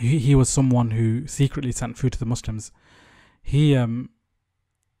 he was someone who secretly sent food to the Muslims. He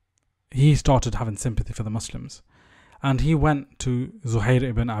started having sympathy for the Muslims, and he went to Zuhair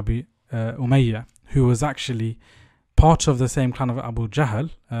ibn Abi Umayyah, who was actually part of the same clan of Abu Jahl,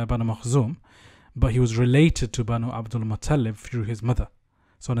 Banu Makhzum, but he was related to Banu Abdul Muttalib through his mother.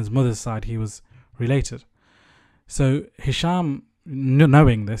 So on his mother's side, he was related. So Hisham,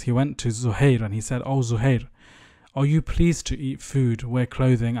 knowing this, he went to Zuhair and he said, "Oh Zuhair, are you pleased to eat food, wear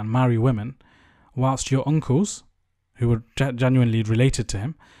clothing and marry women, whilst your uncles, who were genuinely related to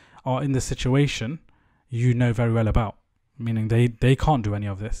him, are in the situation you know very well about, meaning they can't do any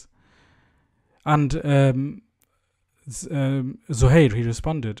of this. And Zuhair, he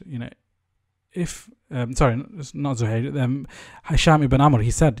responded, sorry, not Zuhair, Hisham ibn Amr,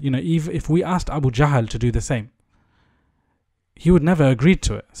 he said, if we asked Abu Jahl to do the same, he would never agree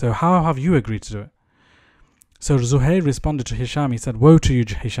to it. So how have you agreed to do it? So Zuhair responded to Hisham, he said, woe to you,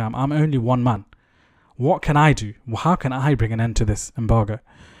 Hisham, I'm only one man. What can I do? How can I bring an end to this embargo?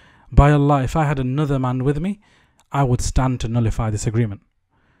 By Allah, if I had another man with me, I would stand to nullify this agreement.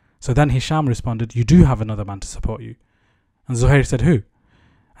 So then Hisham responded, you do have another man to support you. And Zuhair said, who?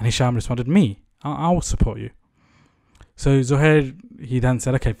 And Hisham responded, me. I'll support you. So Zuhair, he then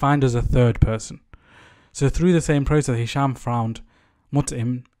said, okay, find us a third person. So through the same process, Hisham found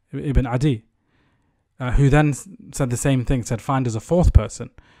Mut'im ibn Adi, who then said the same thing, said, find us a fourth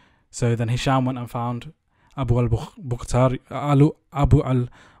person. So then Hisham went and found Abu al-Bukhtari.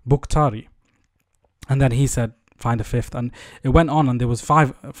 And then he said, find a fifth. And it went on, and there was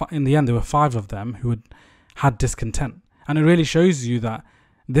five. In the end, there were five of them who had discontent. And it really shows you that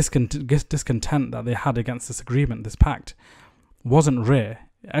this discontent that they had against this agreement, this pact, wasn't rare.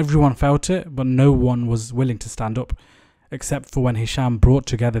 Everyone felt it, but no one was willing to stand up, except for when Hisham brought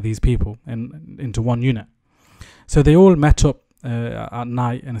together these people into one unit. So they all met up at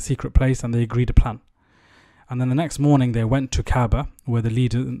night in a secret place, and they agreed a plan. And then the next morning they went to Kaaba, where the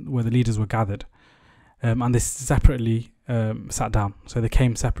leaders were gathered, and they separately sat down. So they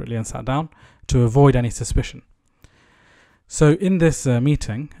came separately and sat down to avoid any suspicion. So in this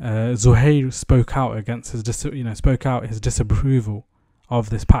meeting, Zuhair spoke out against his disapproval of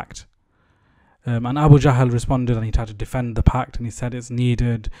this pact. And Abu Jahl responded, and he tried to defend the pact, and he said it's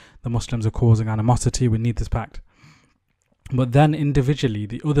needed, the Muslims are causing animosity, we need this pact. But then individually,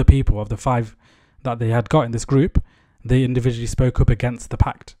 the other people of the five that they had got in this group, they individually spoke up against the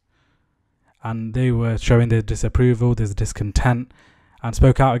pact. And they were showing their disapproval, their discontent, and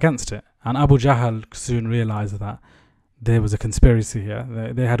spoke out against it. And Abu Jahl soon realized that there was a conspiracy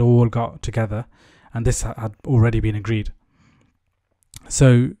here. They had all got together, and this had already been agreed.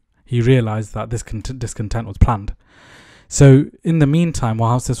 So he realized that this discontent was planned. So in the meantime,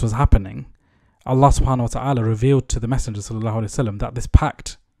 whilst this was happening, Allah subhanahu wa ta'ala revealed to the Messenger sallallahu alaihi wasallam that this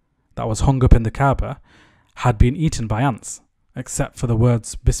pact that was hung up in the Kaaba had been eaten by ants, except for the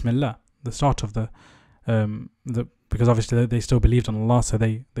words Bismillah, the start of because obviously they still believed on Allah, so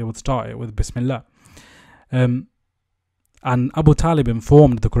they would start it with Bismillah. And Abu Talib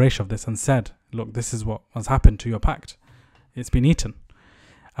informed the Quraysh of this and said, look, this is what has happened to your pact. It's been eaten.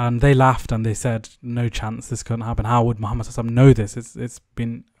 And they laughed and they said, no chance, this couldn't happen. How would Muhammad sallallahu alaihi wasallam know this? It's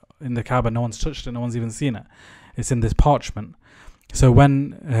been in the Kaaba, no one's touched it, no one's even seen it. It's in this parchment. So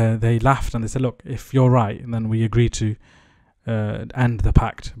when they laughed and they said, look, if you're right, then we agree to end the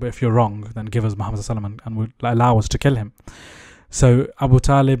pact. But if you're wrong, then give us Muhammad sallallahu alaihi wasallam and we'll allow us to kill him. So Abu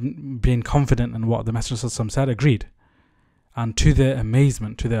Talib, being confident in what the Messenger sallallahu alaihi wasallam said, agreed. And to their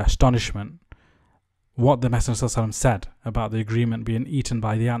amazement, to their astonishment, what the Messenger sallallahu alaihi wasallam said about the agreement being eaten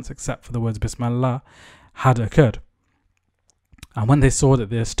by the ants, except for the words Bismillah, had occurred. And when they saw that,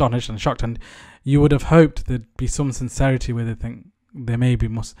 they're astonished and shocked. And you would have hoped there'd be some sincerity where they think there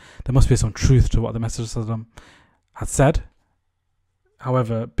must be some truth to what the Messenger sallallahu alaihi wasallam had said.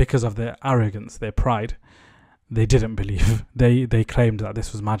 However, because of their arrogance, their pride, they didn't believe. They claimed that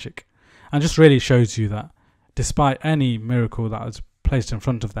this was magic. And just really shows you that despite any miracle that was placed in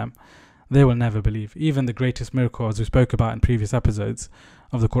front of them, they will never believe. Even the greatest miracle, as we spoke about in previous episodes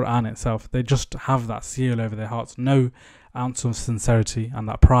of the Quran itself, they just have that seal over their hearts, no ounce of sincerity, and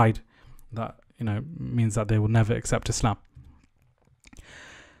that pride that means that they will never accept Islam.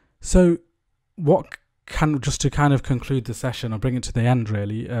 So just to kind of conclude the session or bring it to the end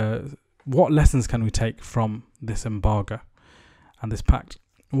really, what lessons can we take from this embargo and this pact?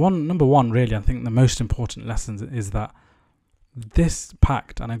 Number one, really, I think the most important lesson is that this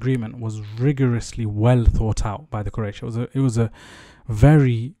pact and agreement was rigorously well thought out by the Quraysh. It was a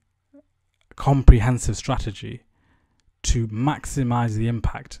very comprehensive strategy to maximize the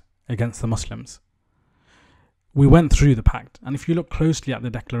impact against the Muslims. We went through the pact, and if you look closely at the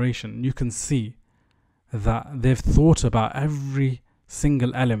declaration, you can see that they've thought about every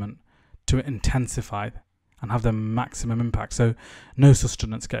single element to intensify and have the maximum impact. So no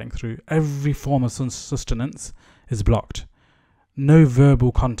sustenance getting through. Every form of sustenance is blocked. No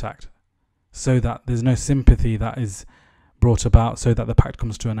verbal contact, so that there's no sympathy that is brought about, so that the pact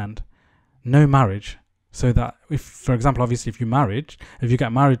comes to an end. No marriage, so that if, for example, obviously if you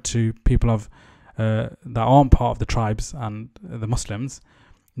get married to people of that aren't part of the tribes and the Muslims,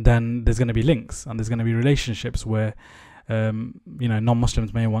 then there's going to be links and there's going to be relationships where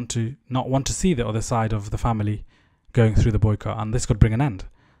non-Muslims may not want to see the other side of the family going through the boycott, and this could bring an end.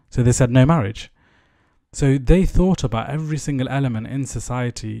 So they said no marriage. So they thought about every single element in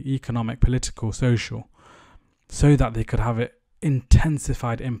society, economic, political, social, so that they could have an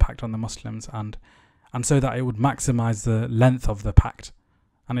intensified impact on the Muslims and so that it would maximize the length of the pact.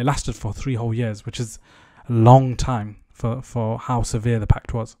 And it lasted for 3 whole years, which is a long time for how severe the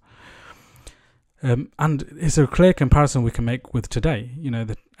pact was. And it's a clear comparison we can make with today.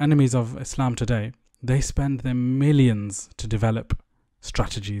 The enemies of Islam today, they spend their millions to develop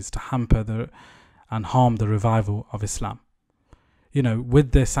strategies to hamper and harm the revival of Islam.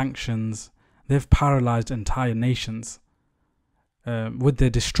 With their sanctions, they've paralyzed entire nations. With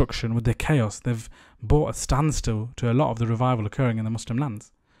their destruction, with their chaos, they've brought a standstill to a lot of the revival occurring in the Muslim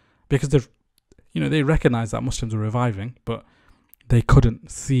lands, because they recognized that Muslims were reviving, but they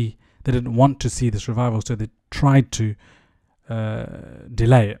didn't want to see this revival, so they tried to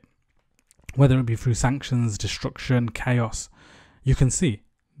delay it, whether it be through sanctions, destruction, chaos. You can see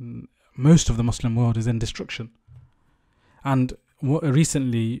most of the Muslim world is in destruction. And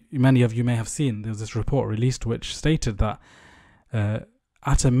recently, many of you may have seen, there was this report released which stated that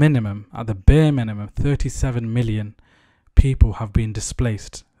at the bare minimum, 37 million people have been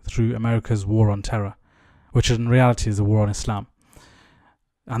displaced through America's war on terror, which in reality is a war on Islam.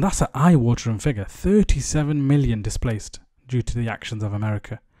 And that's an eye-watering figure. 37 million displaced due to the actions of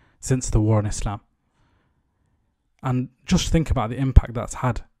America since the war on Islam. And just think about the impact that's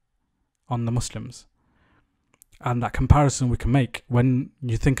had on the Muslims. And that comparison we can make when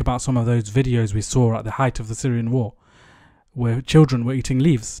you think about some of those videos we saw at the height of the Syrian war, where children were eating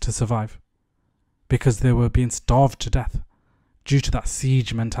leaves to survive because they were being starved to death due to that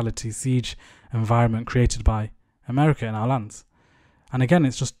siege mentality, siege environment created by America in our lands. And again,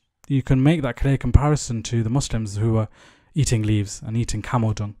 it's just, you can make that clear comparison to the Muslims who are eating leaves and eating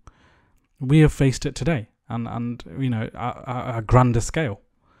camel dung. We have faced it today, and at a grander scale.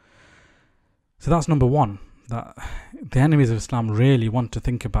 So that's number one, that the enemies of Islam really want to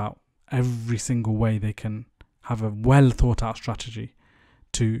think about every single way they can have a well thought out strategy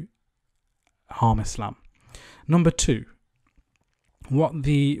to harm Islam. Number two, when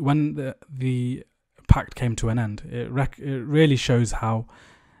the pact came to an end, it really shows how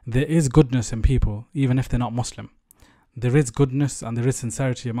there is goodness in people, even if they're not Muslim. There is goodness and there is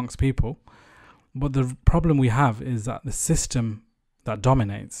sincerity amongst people, but the problem we have is that the system that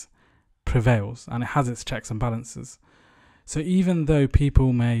dominates prevails, and it has its checks and balances. So even though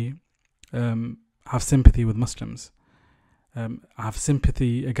people may have sympathy with Muslims, have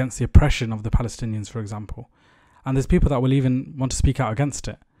sympathy against the oppression of the Palestinians, for example, and there's people that will even want to speak out against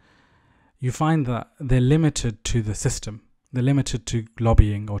it, you find that they're limited to the system. They're limited to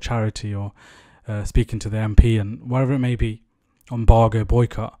lobbying or charity or speaking to the MP and whatever it may be, embargo,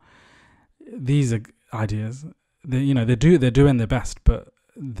 boycott. These are ideas. They're doing their best, but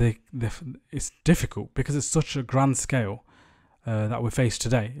it's difficult because it's such a grand scale that we face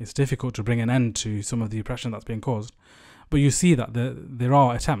today. It's difficult to bring an end to some of the oppression that's being caused. But you see that there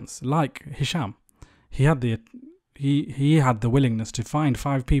are attempts, like Hisham. He had the willingness to find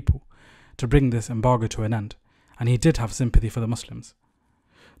 5 people to bring this embargo to an end, and he did have sympathy for the Muslims.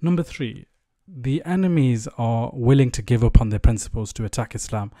 Number 3, the enemies are willing to give up on their principles to attack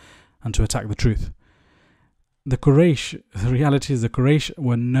Islam and to attack the truth. The reality is the Quraysh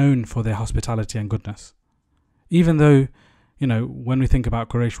were known for their hospitality and goodness. Even though, when we think about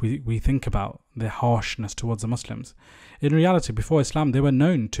Quraysh, we think about their harshness towards the Muslims. In reality, before Islam, they were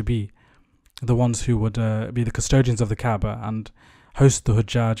known to be the ones who would be the custodians of the Kaaba and host the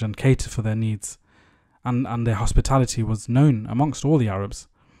Hujjaj and cater for their needs. And their hospitality was known amongst all the Arabs.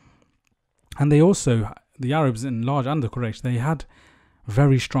 And they also, the Arabs in large and the Quraysh, they had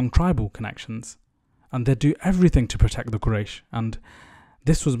very strong tribal connections. And they'd do everything to protect the Quraysh. And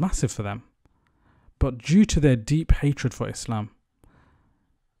this was massive for them. But due to their deep hatred for Islam,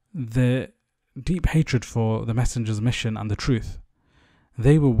 their deep hatred for the Messenger's mission and the truth,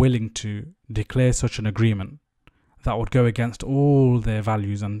 they were willing to declare such an agreement that would go against all their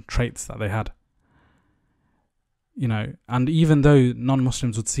values and traits that they had. And even though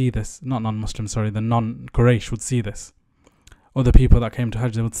non-Muslims would see this, the non-Quraysh would see this, other people that came to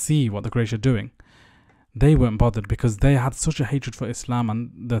Hajj, they would see what the Quraysh are doing. They weren't bothered because they had such a hatred for Islam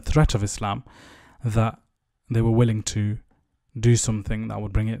and the threat of Islam that they were willing to do something that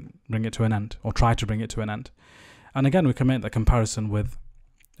would bring it to an end, or try to bring it to an end. And again, we can make that comparison with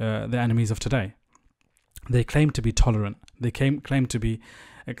the enemies of today. They claim to be tolerant. They claim to be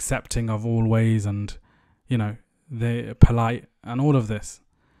accepting of all ways, and they're polite and all of this.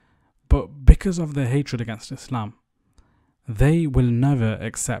 But because of their hatred against Islam, they will never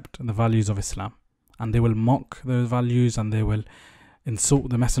accept the values of Islam, and they will mock those values, and they will insult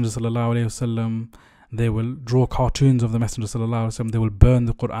the Messenger sallallahu alaihi wasallam. They will draw cartoons of the Messenger sallallahu alaihi wasallam. They will burn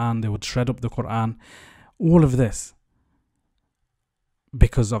the Quran. They would shred up the Quran. All of this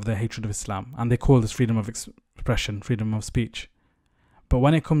because of their hatred of Islam, and they call this freedom of expression, freedom of speech. But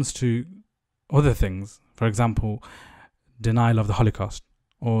when it comes to other things, for example, denial of the Holocaust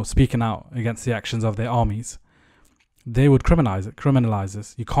or speaking out against the actions of their armies, they would criminalize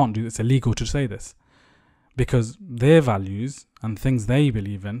this. You can't do this. It's illegal to say this, because their values and things they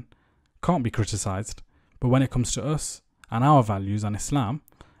believe in can't be criticized. But when it comes to us and our values and Islam,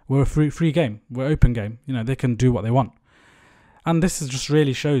 we're a free game. We're open game. They can do what they want. And this just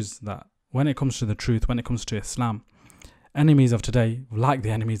really shows that when it comes to the truth, when it comes to Islam, enemies of today, like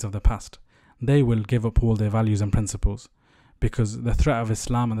the enemies of the past, they will give up all their values and principles, because the threat of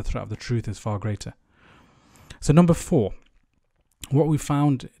Islam and the threat of the truth is far greater. So number 4, what we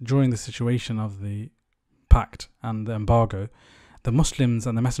found during the situation of the pact and the embargo, the Muslims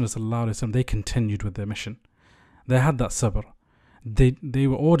and the Messenger sallallahu alaihi wasallam, they continued with their mission. They had that sabr. They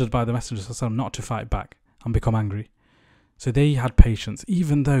were ordered by the Messenger sallallahu alaihi wasallam not to fight back and become angry. So they had patience,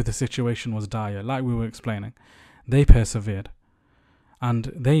 even though the situation was dire, like we were explaining. They persevered,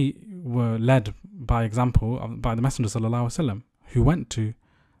 and they were led by example by the Messenger sallallahu alaihi wasallam, who went to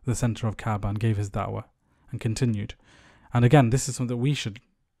the center of Kaaba and gave his da'wah and continued. And again, this is something that we should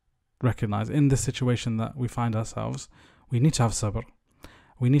recognize in the situation that we find ourselves. We need to have sabr.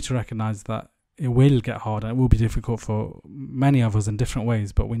 We need to recognize that it will get harder. It will be difficult for many of us in different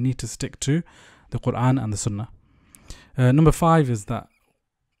ways, but we need to stick to the Quran and the Sunnah. Number 5 is that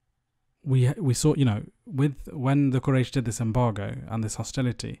we saw, when the Quraysh did this embargo and this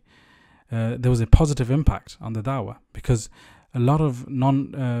hostility, there was a positive impact on the da'wah, because a lot of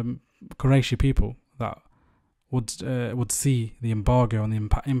non-Qurayshi people that would see the embargo and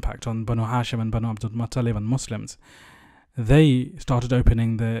the impact on Banu Hashim and Banu Abdul Muttalib and Muslims, they started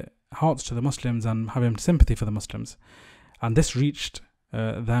opening their hearts to the Muslims and having sympathy for the Muslims. And this reached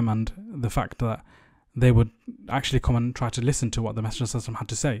them, and the fact that they would actually come and try to listen to what the Messenger ﷺ had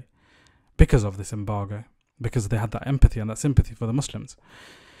to say because of this embargo, because they had that empathy and that sympathy for the Muslims.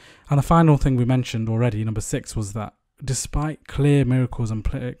 And the final thing we mentioned already, number 6, was that despite clear miracles and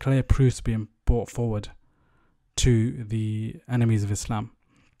clear proofs being brought forward to the enemies of Islam,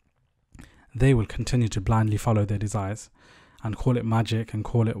 they will continue to blindly follow their desires and call it magic and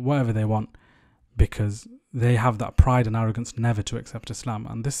call it whatever they want, because they have that pride and arrogance never to accept Islam.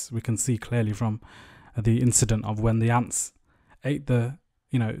 And this we can see clearly from the incident of when the ants ate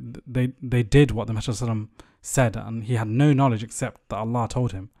they did what the Messenger said, and he had no knowledge except that Allah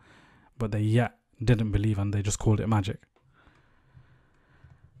told him, but they yet didn't believe and they just called it magic.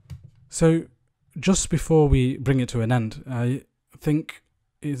 So just before we bring it to an end, I think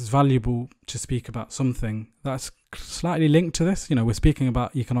it's valuable to speak about something that's slightly linked to this. We're speaking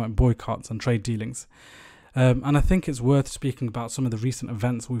about economic boycotts and trade dealings, and I think it's worth speaking about some of the recent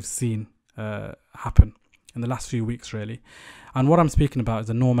events we've seen happen in the last few weeks, really. And what I'm speaking about is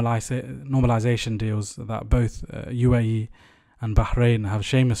the normalization deals that both UAE and Bahrain have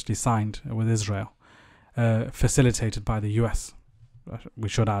shamelessly signed with Israel, facilitated by the US, we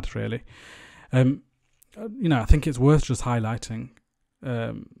should add, really. I think it's worth just highlighting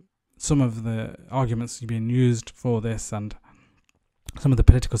some of the arguments being used for this and some of the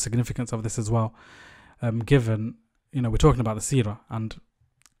political significance of this as well, given, we're talking about the Seerah, and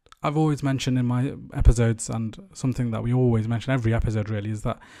I've always mentioned in my episodes, and something that we always mention every episode really, is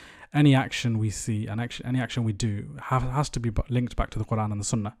that any action we see and any action we do has to be linked back to the Quran and the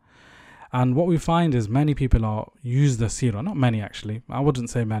Sunnah. And what we find is many people use the Seerah, not many actually, I wouldn't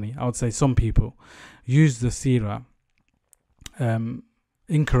say many, I would say some people use the Seerah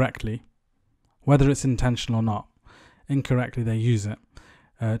incorrectly, whether it's intentional or not. Incorrectly they use it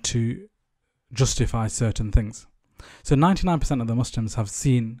to justify certain things. So 99% of the Muslims have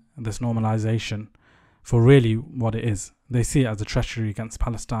seen this normalization for really what it is. They see it as a treachery against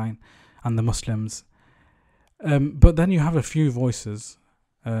Palestine and the Muslims. But then you have a few voices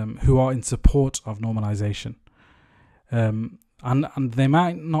who are in support of normalization. And they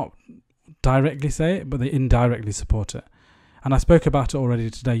might not directly say it, but they indirectly support it. And I spoke about it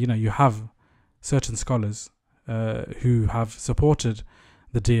already today. You have certain scholars who have supported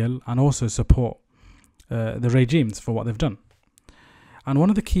the deal and also support the regimes for what they've done. And one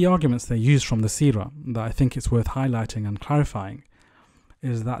of the key arguments they use from the Seerah that I think it's worth highlighting and clarifying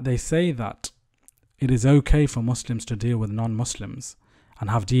is that they say that it is okay for Muslims to deal with non-Muslims and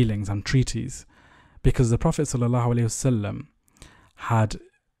have dealings and treaties, because the Prophet ﷺ had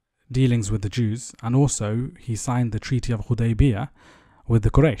dealings with the Jews, and also he signed the Treaty of Hudaybiyah with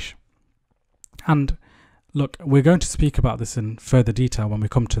the Quraysh. And look, we're going to speak about this in further detail when we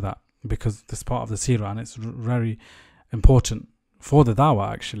come to that, because this part of the Seerah, and it's very important for the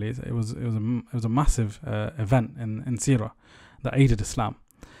Dawah. Actually, it was a massive event in Seerah that aided Islam.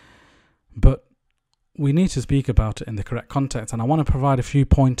 But we need to speak about it in the correct context, and I want to provide a few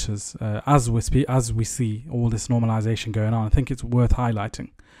pointers as we see all this normalization going on. I think it's worth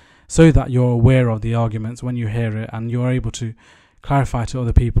highlighting, so that you're aware of the arguments when you hear it, and you're able to clarify to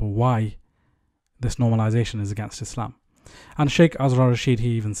other people why this normalization is against Islam. And Sheikh Azra Rashid, he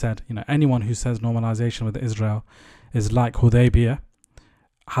even said, anyone who says normalization with Israel is like Hudaybiyah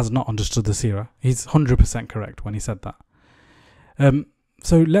has not understood the Seerah. He's 100% correct when he said that.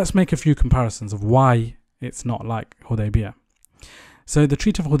 So let's make a few comparisons of why it's not like Hudaybiyah. So the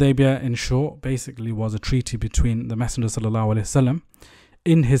Treaty of Hudaybiyah, in short, basically was a treaty between the Messenger ﷺ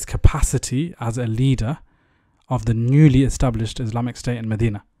in his capacity as a leader of the newly established Islamic State in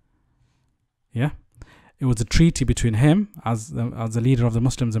Medina. Yeah, it was a treaty between him as the leader of the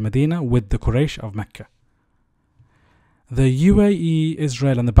Muslims in Medina with the Quraysh of Mecca. The UAE,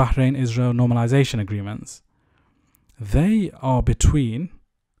 Israel, and the Bahrain, Israel normalization agreements, they are between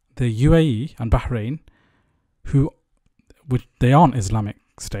the UAE and Bahrain, which they aren't Islamic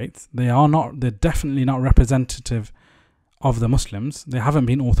states. They're definitely not representative of the Muslims. They haven't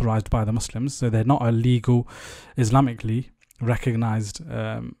been authorized by the Muslims, so they're not a legal, Islamically recognized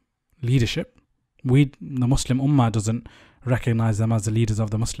leadership. The Muslim Ummah doesn't recognize them as the leaders of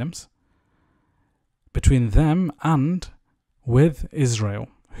the Muslims. Between them and with Israel,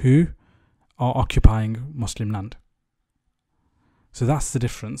 who are occupying Muslim land. So that's the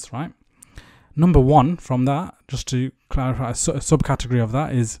difference, right? Number one from that, just to clarify, a subcategory of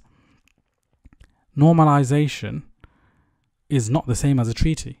that is normalization is not the same as a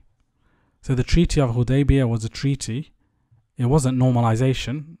treaty. So the Treaty of Hudaybiyah was a treaty. It wasn't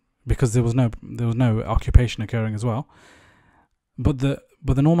normalization, because there was no occupation occurring as well. But the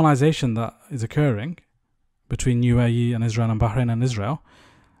normalization that is occurring between UAE and Israel and Bahrain and Israel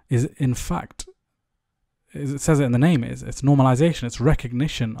is, in fact, it says it in the name, it's normalization. It's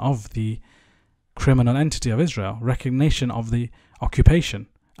recognition of the criminal entity of Israel, recognition of the occupation,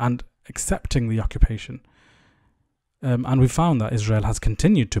 and accepting the occupation. And we found that Israel has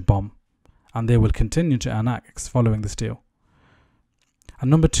continued to bomb, and they will continue to annex following this deal. And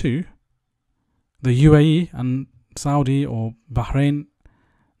number two, the UAE and Saudi or Bahrain,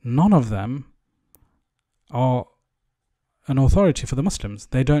 none of them are an authority for the Muslims.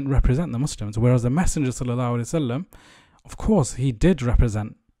 They don't represent the Muslims. Whereas the Messenger ﷺ, of course, he did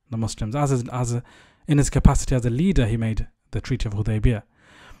represent the Muslims. In his capacity as a leader, he made the Treaty of Hudaybiyah.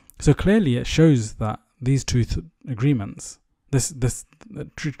 So clearly it shows that these two agreements, this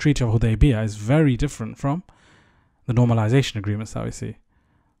Treaty of Hudaybiyah is very different from the normalization agreements that we see.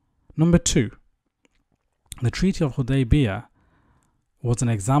 Number two, the Treaty of Hudaybiyah was an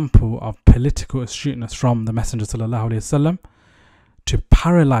example of political astuteness from the Messenger ﷺ to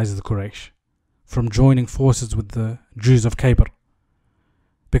paralyze the Quraysh from joining forces with the Jews of Khaybar.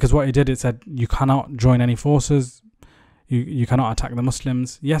 Because what he did, it said, you cannot join any forces, you cannot attack the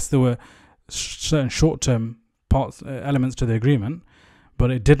Muslims. Yes, there were certain short-term elements to the agreement,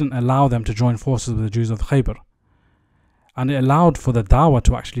 but it didn't allow them to join forces with the Jews of Khaybar. And it allowed for the dawah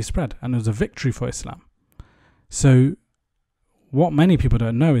to actually spread, and it was a victory for Islam. So what many people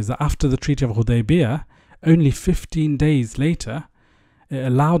don't know is that after the Treaty of Hudaybiyah, only 15 days later, it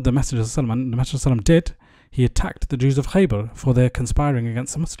allowed the Messenger ﷺ, and the Messenger ﷺ did, he attacked the Jews of Khaybar for their conspiring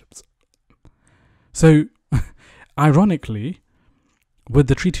against the Muslims. So, ironically, with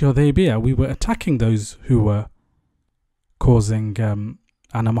the Treaty of Hudaybiyah, we were attacking those who were causing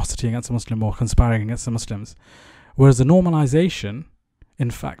animosity against the Muslim or conspiring against the Muslims. Whereas the normalization,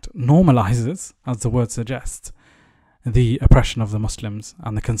 in fact, normalizes, as the word suggests, the oppression of the Muslims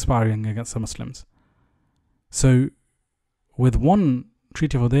and the conspiring against the Muslims. So, with one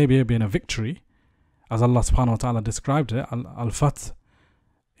Treaty of Hudaybiyah being a victory, as Allah subhanahu wa ta'ala described it, Al-Fath,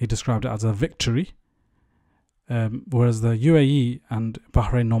 he described it as a victory, whereas the UAE and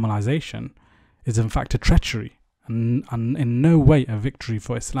Bahrain normalization is in fact a treachery and in no way a victory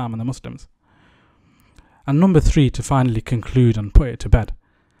for Islam and the Muslims. And number three, to finally conclude and put it to bed,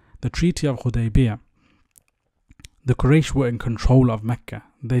 the Treaty of Hudaybiyah, the Quraysh were in control of Mecca.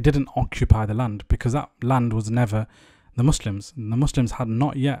 They didn't occupy the land because that land was never the Muslims. The Muslims had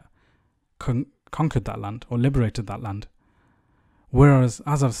not yet conquered that land or liberated that land. Whereas,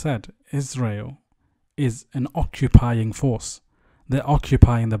 as I've said, Israel is an occupying force. They're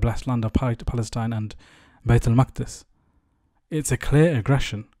occupying the blessed land of Palestine and Bayt al-Maqdis. It's a clear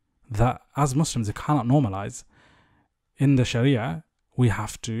aggression that as Muslims we cannot normalize. In the Sharia, we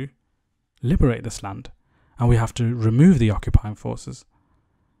have to liberate this land and we have to remove the occupying forces.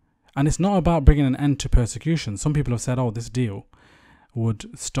 And it's not about bringing an end to persecution. Some people have said, oh, this deal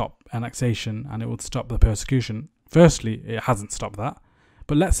would stop annexation and it would stop the persecution. Firstly, it hasn't stopped that.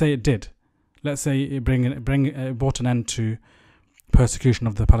 But let's say it did. Let's say it brought an end to persecution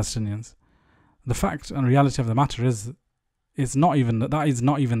of the Palestinians. The fact and reality of the matter is that is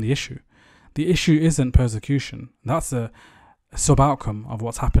not even the issue. The issue isn't persecution. That's a sub-outcome of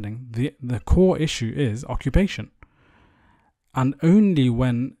what's happening. The core issue is occupation. And only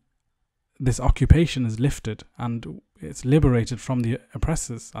when this occupation is lifted and it's liberated from the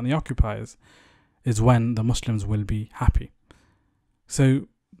oppressors and the occupiers is when the Muslims will be happy. So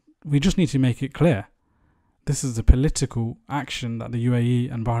we just need to make it clear. This is a political action that the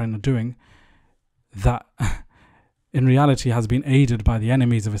UAE and Bahrain are doing that in reality has been aided by the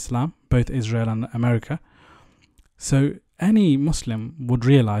enemies of Islam, both Israel and America. So any Muslim would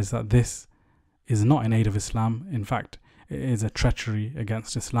realize that this is not in aid of Islam. In fact, it is a treachery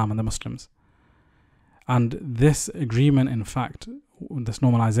against Islam and the Muslims. And this agreement, in fact, this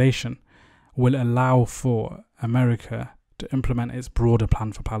normalization, will allow for America to implement its broader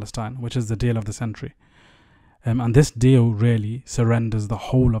plan for Palestine, which is the deal of the century. And this deal really surrenders the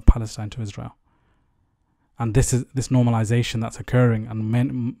whole of Palestine to Israel. And this normalization that's occurring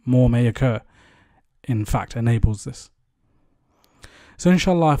and more may occur, in fact, enables this. So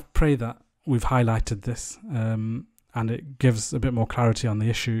inshallah, I pray that we've highlighted this and it gives a bit more clarity on the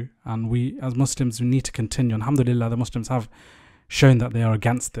issue. And we, as Muslims, we need to continue. Alhamdulillah, the Muslims have shown that they are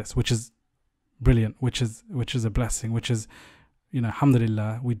against this, which is brilliant, which is a blessing, which is,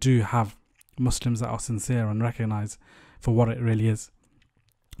 alhamdulillah, we do have Muslims that are sincere and recognize for what it really is.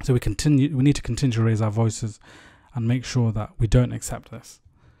 So we need to continue to raise our voices and make sure that we don't accept this.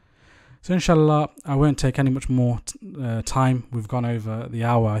 So inshallah, I won't take any much more time. We've gone over the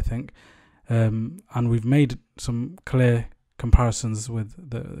hour, I think, and we've made some clear comparisons with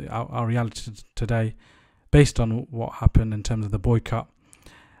our reality today based on what happened in terms of the boycott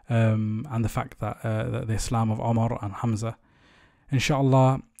and the fact that the Islam of Omar and Hamza.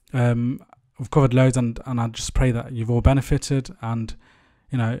 Inshallah, we've covered loads, and I just pray that you've all benefited, and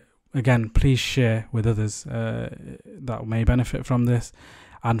again, please share with others that may benefit from this,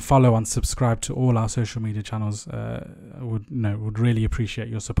 and follow and subscribe to all our social media channels. Would really appreciate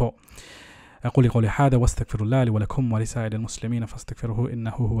your support. أقول قولي هذا واستغفر الله لي ولكم ولسائر المسلمين فاستغفروه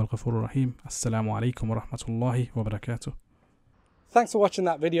إنه هو الغفور الرحيم. السلام عليكم ورحمة الله وبركاته. Thanks for watching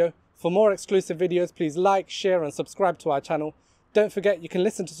that video. For more exclusive videos, please like, share and subscribe to our channel. Don't forget you can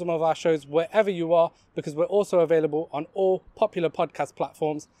listen to some of our shows wherever you are, because we're also available on all popular podcast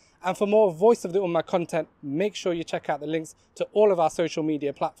platforms. And for more Voice of the Ummah content, make sure you check out the links to all of our social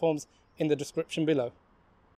media platforms in the description below.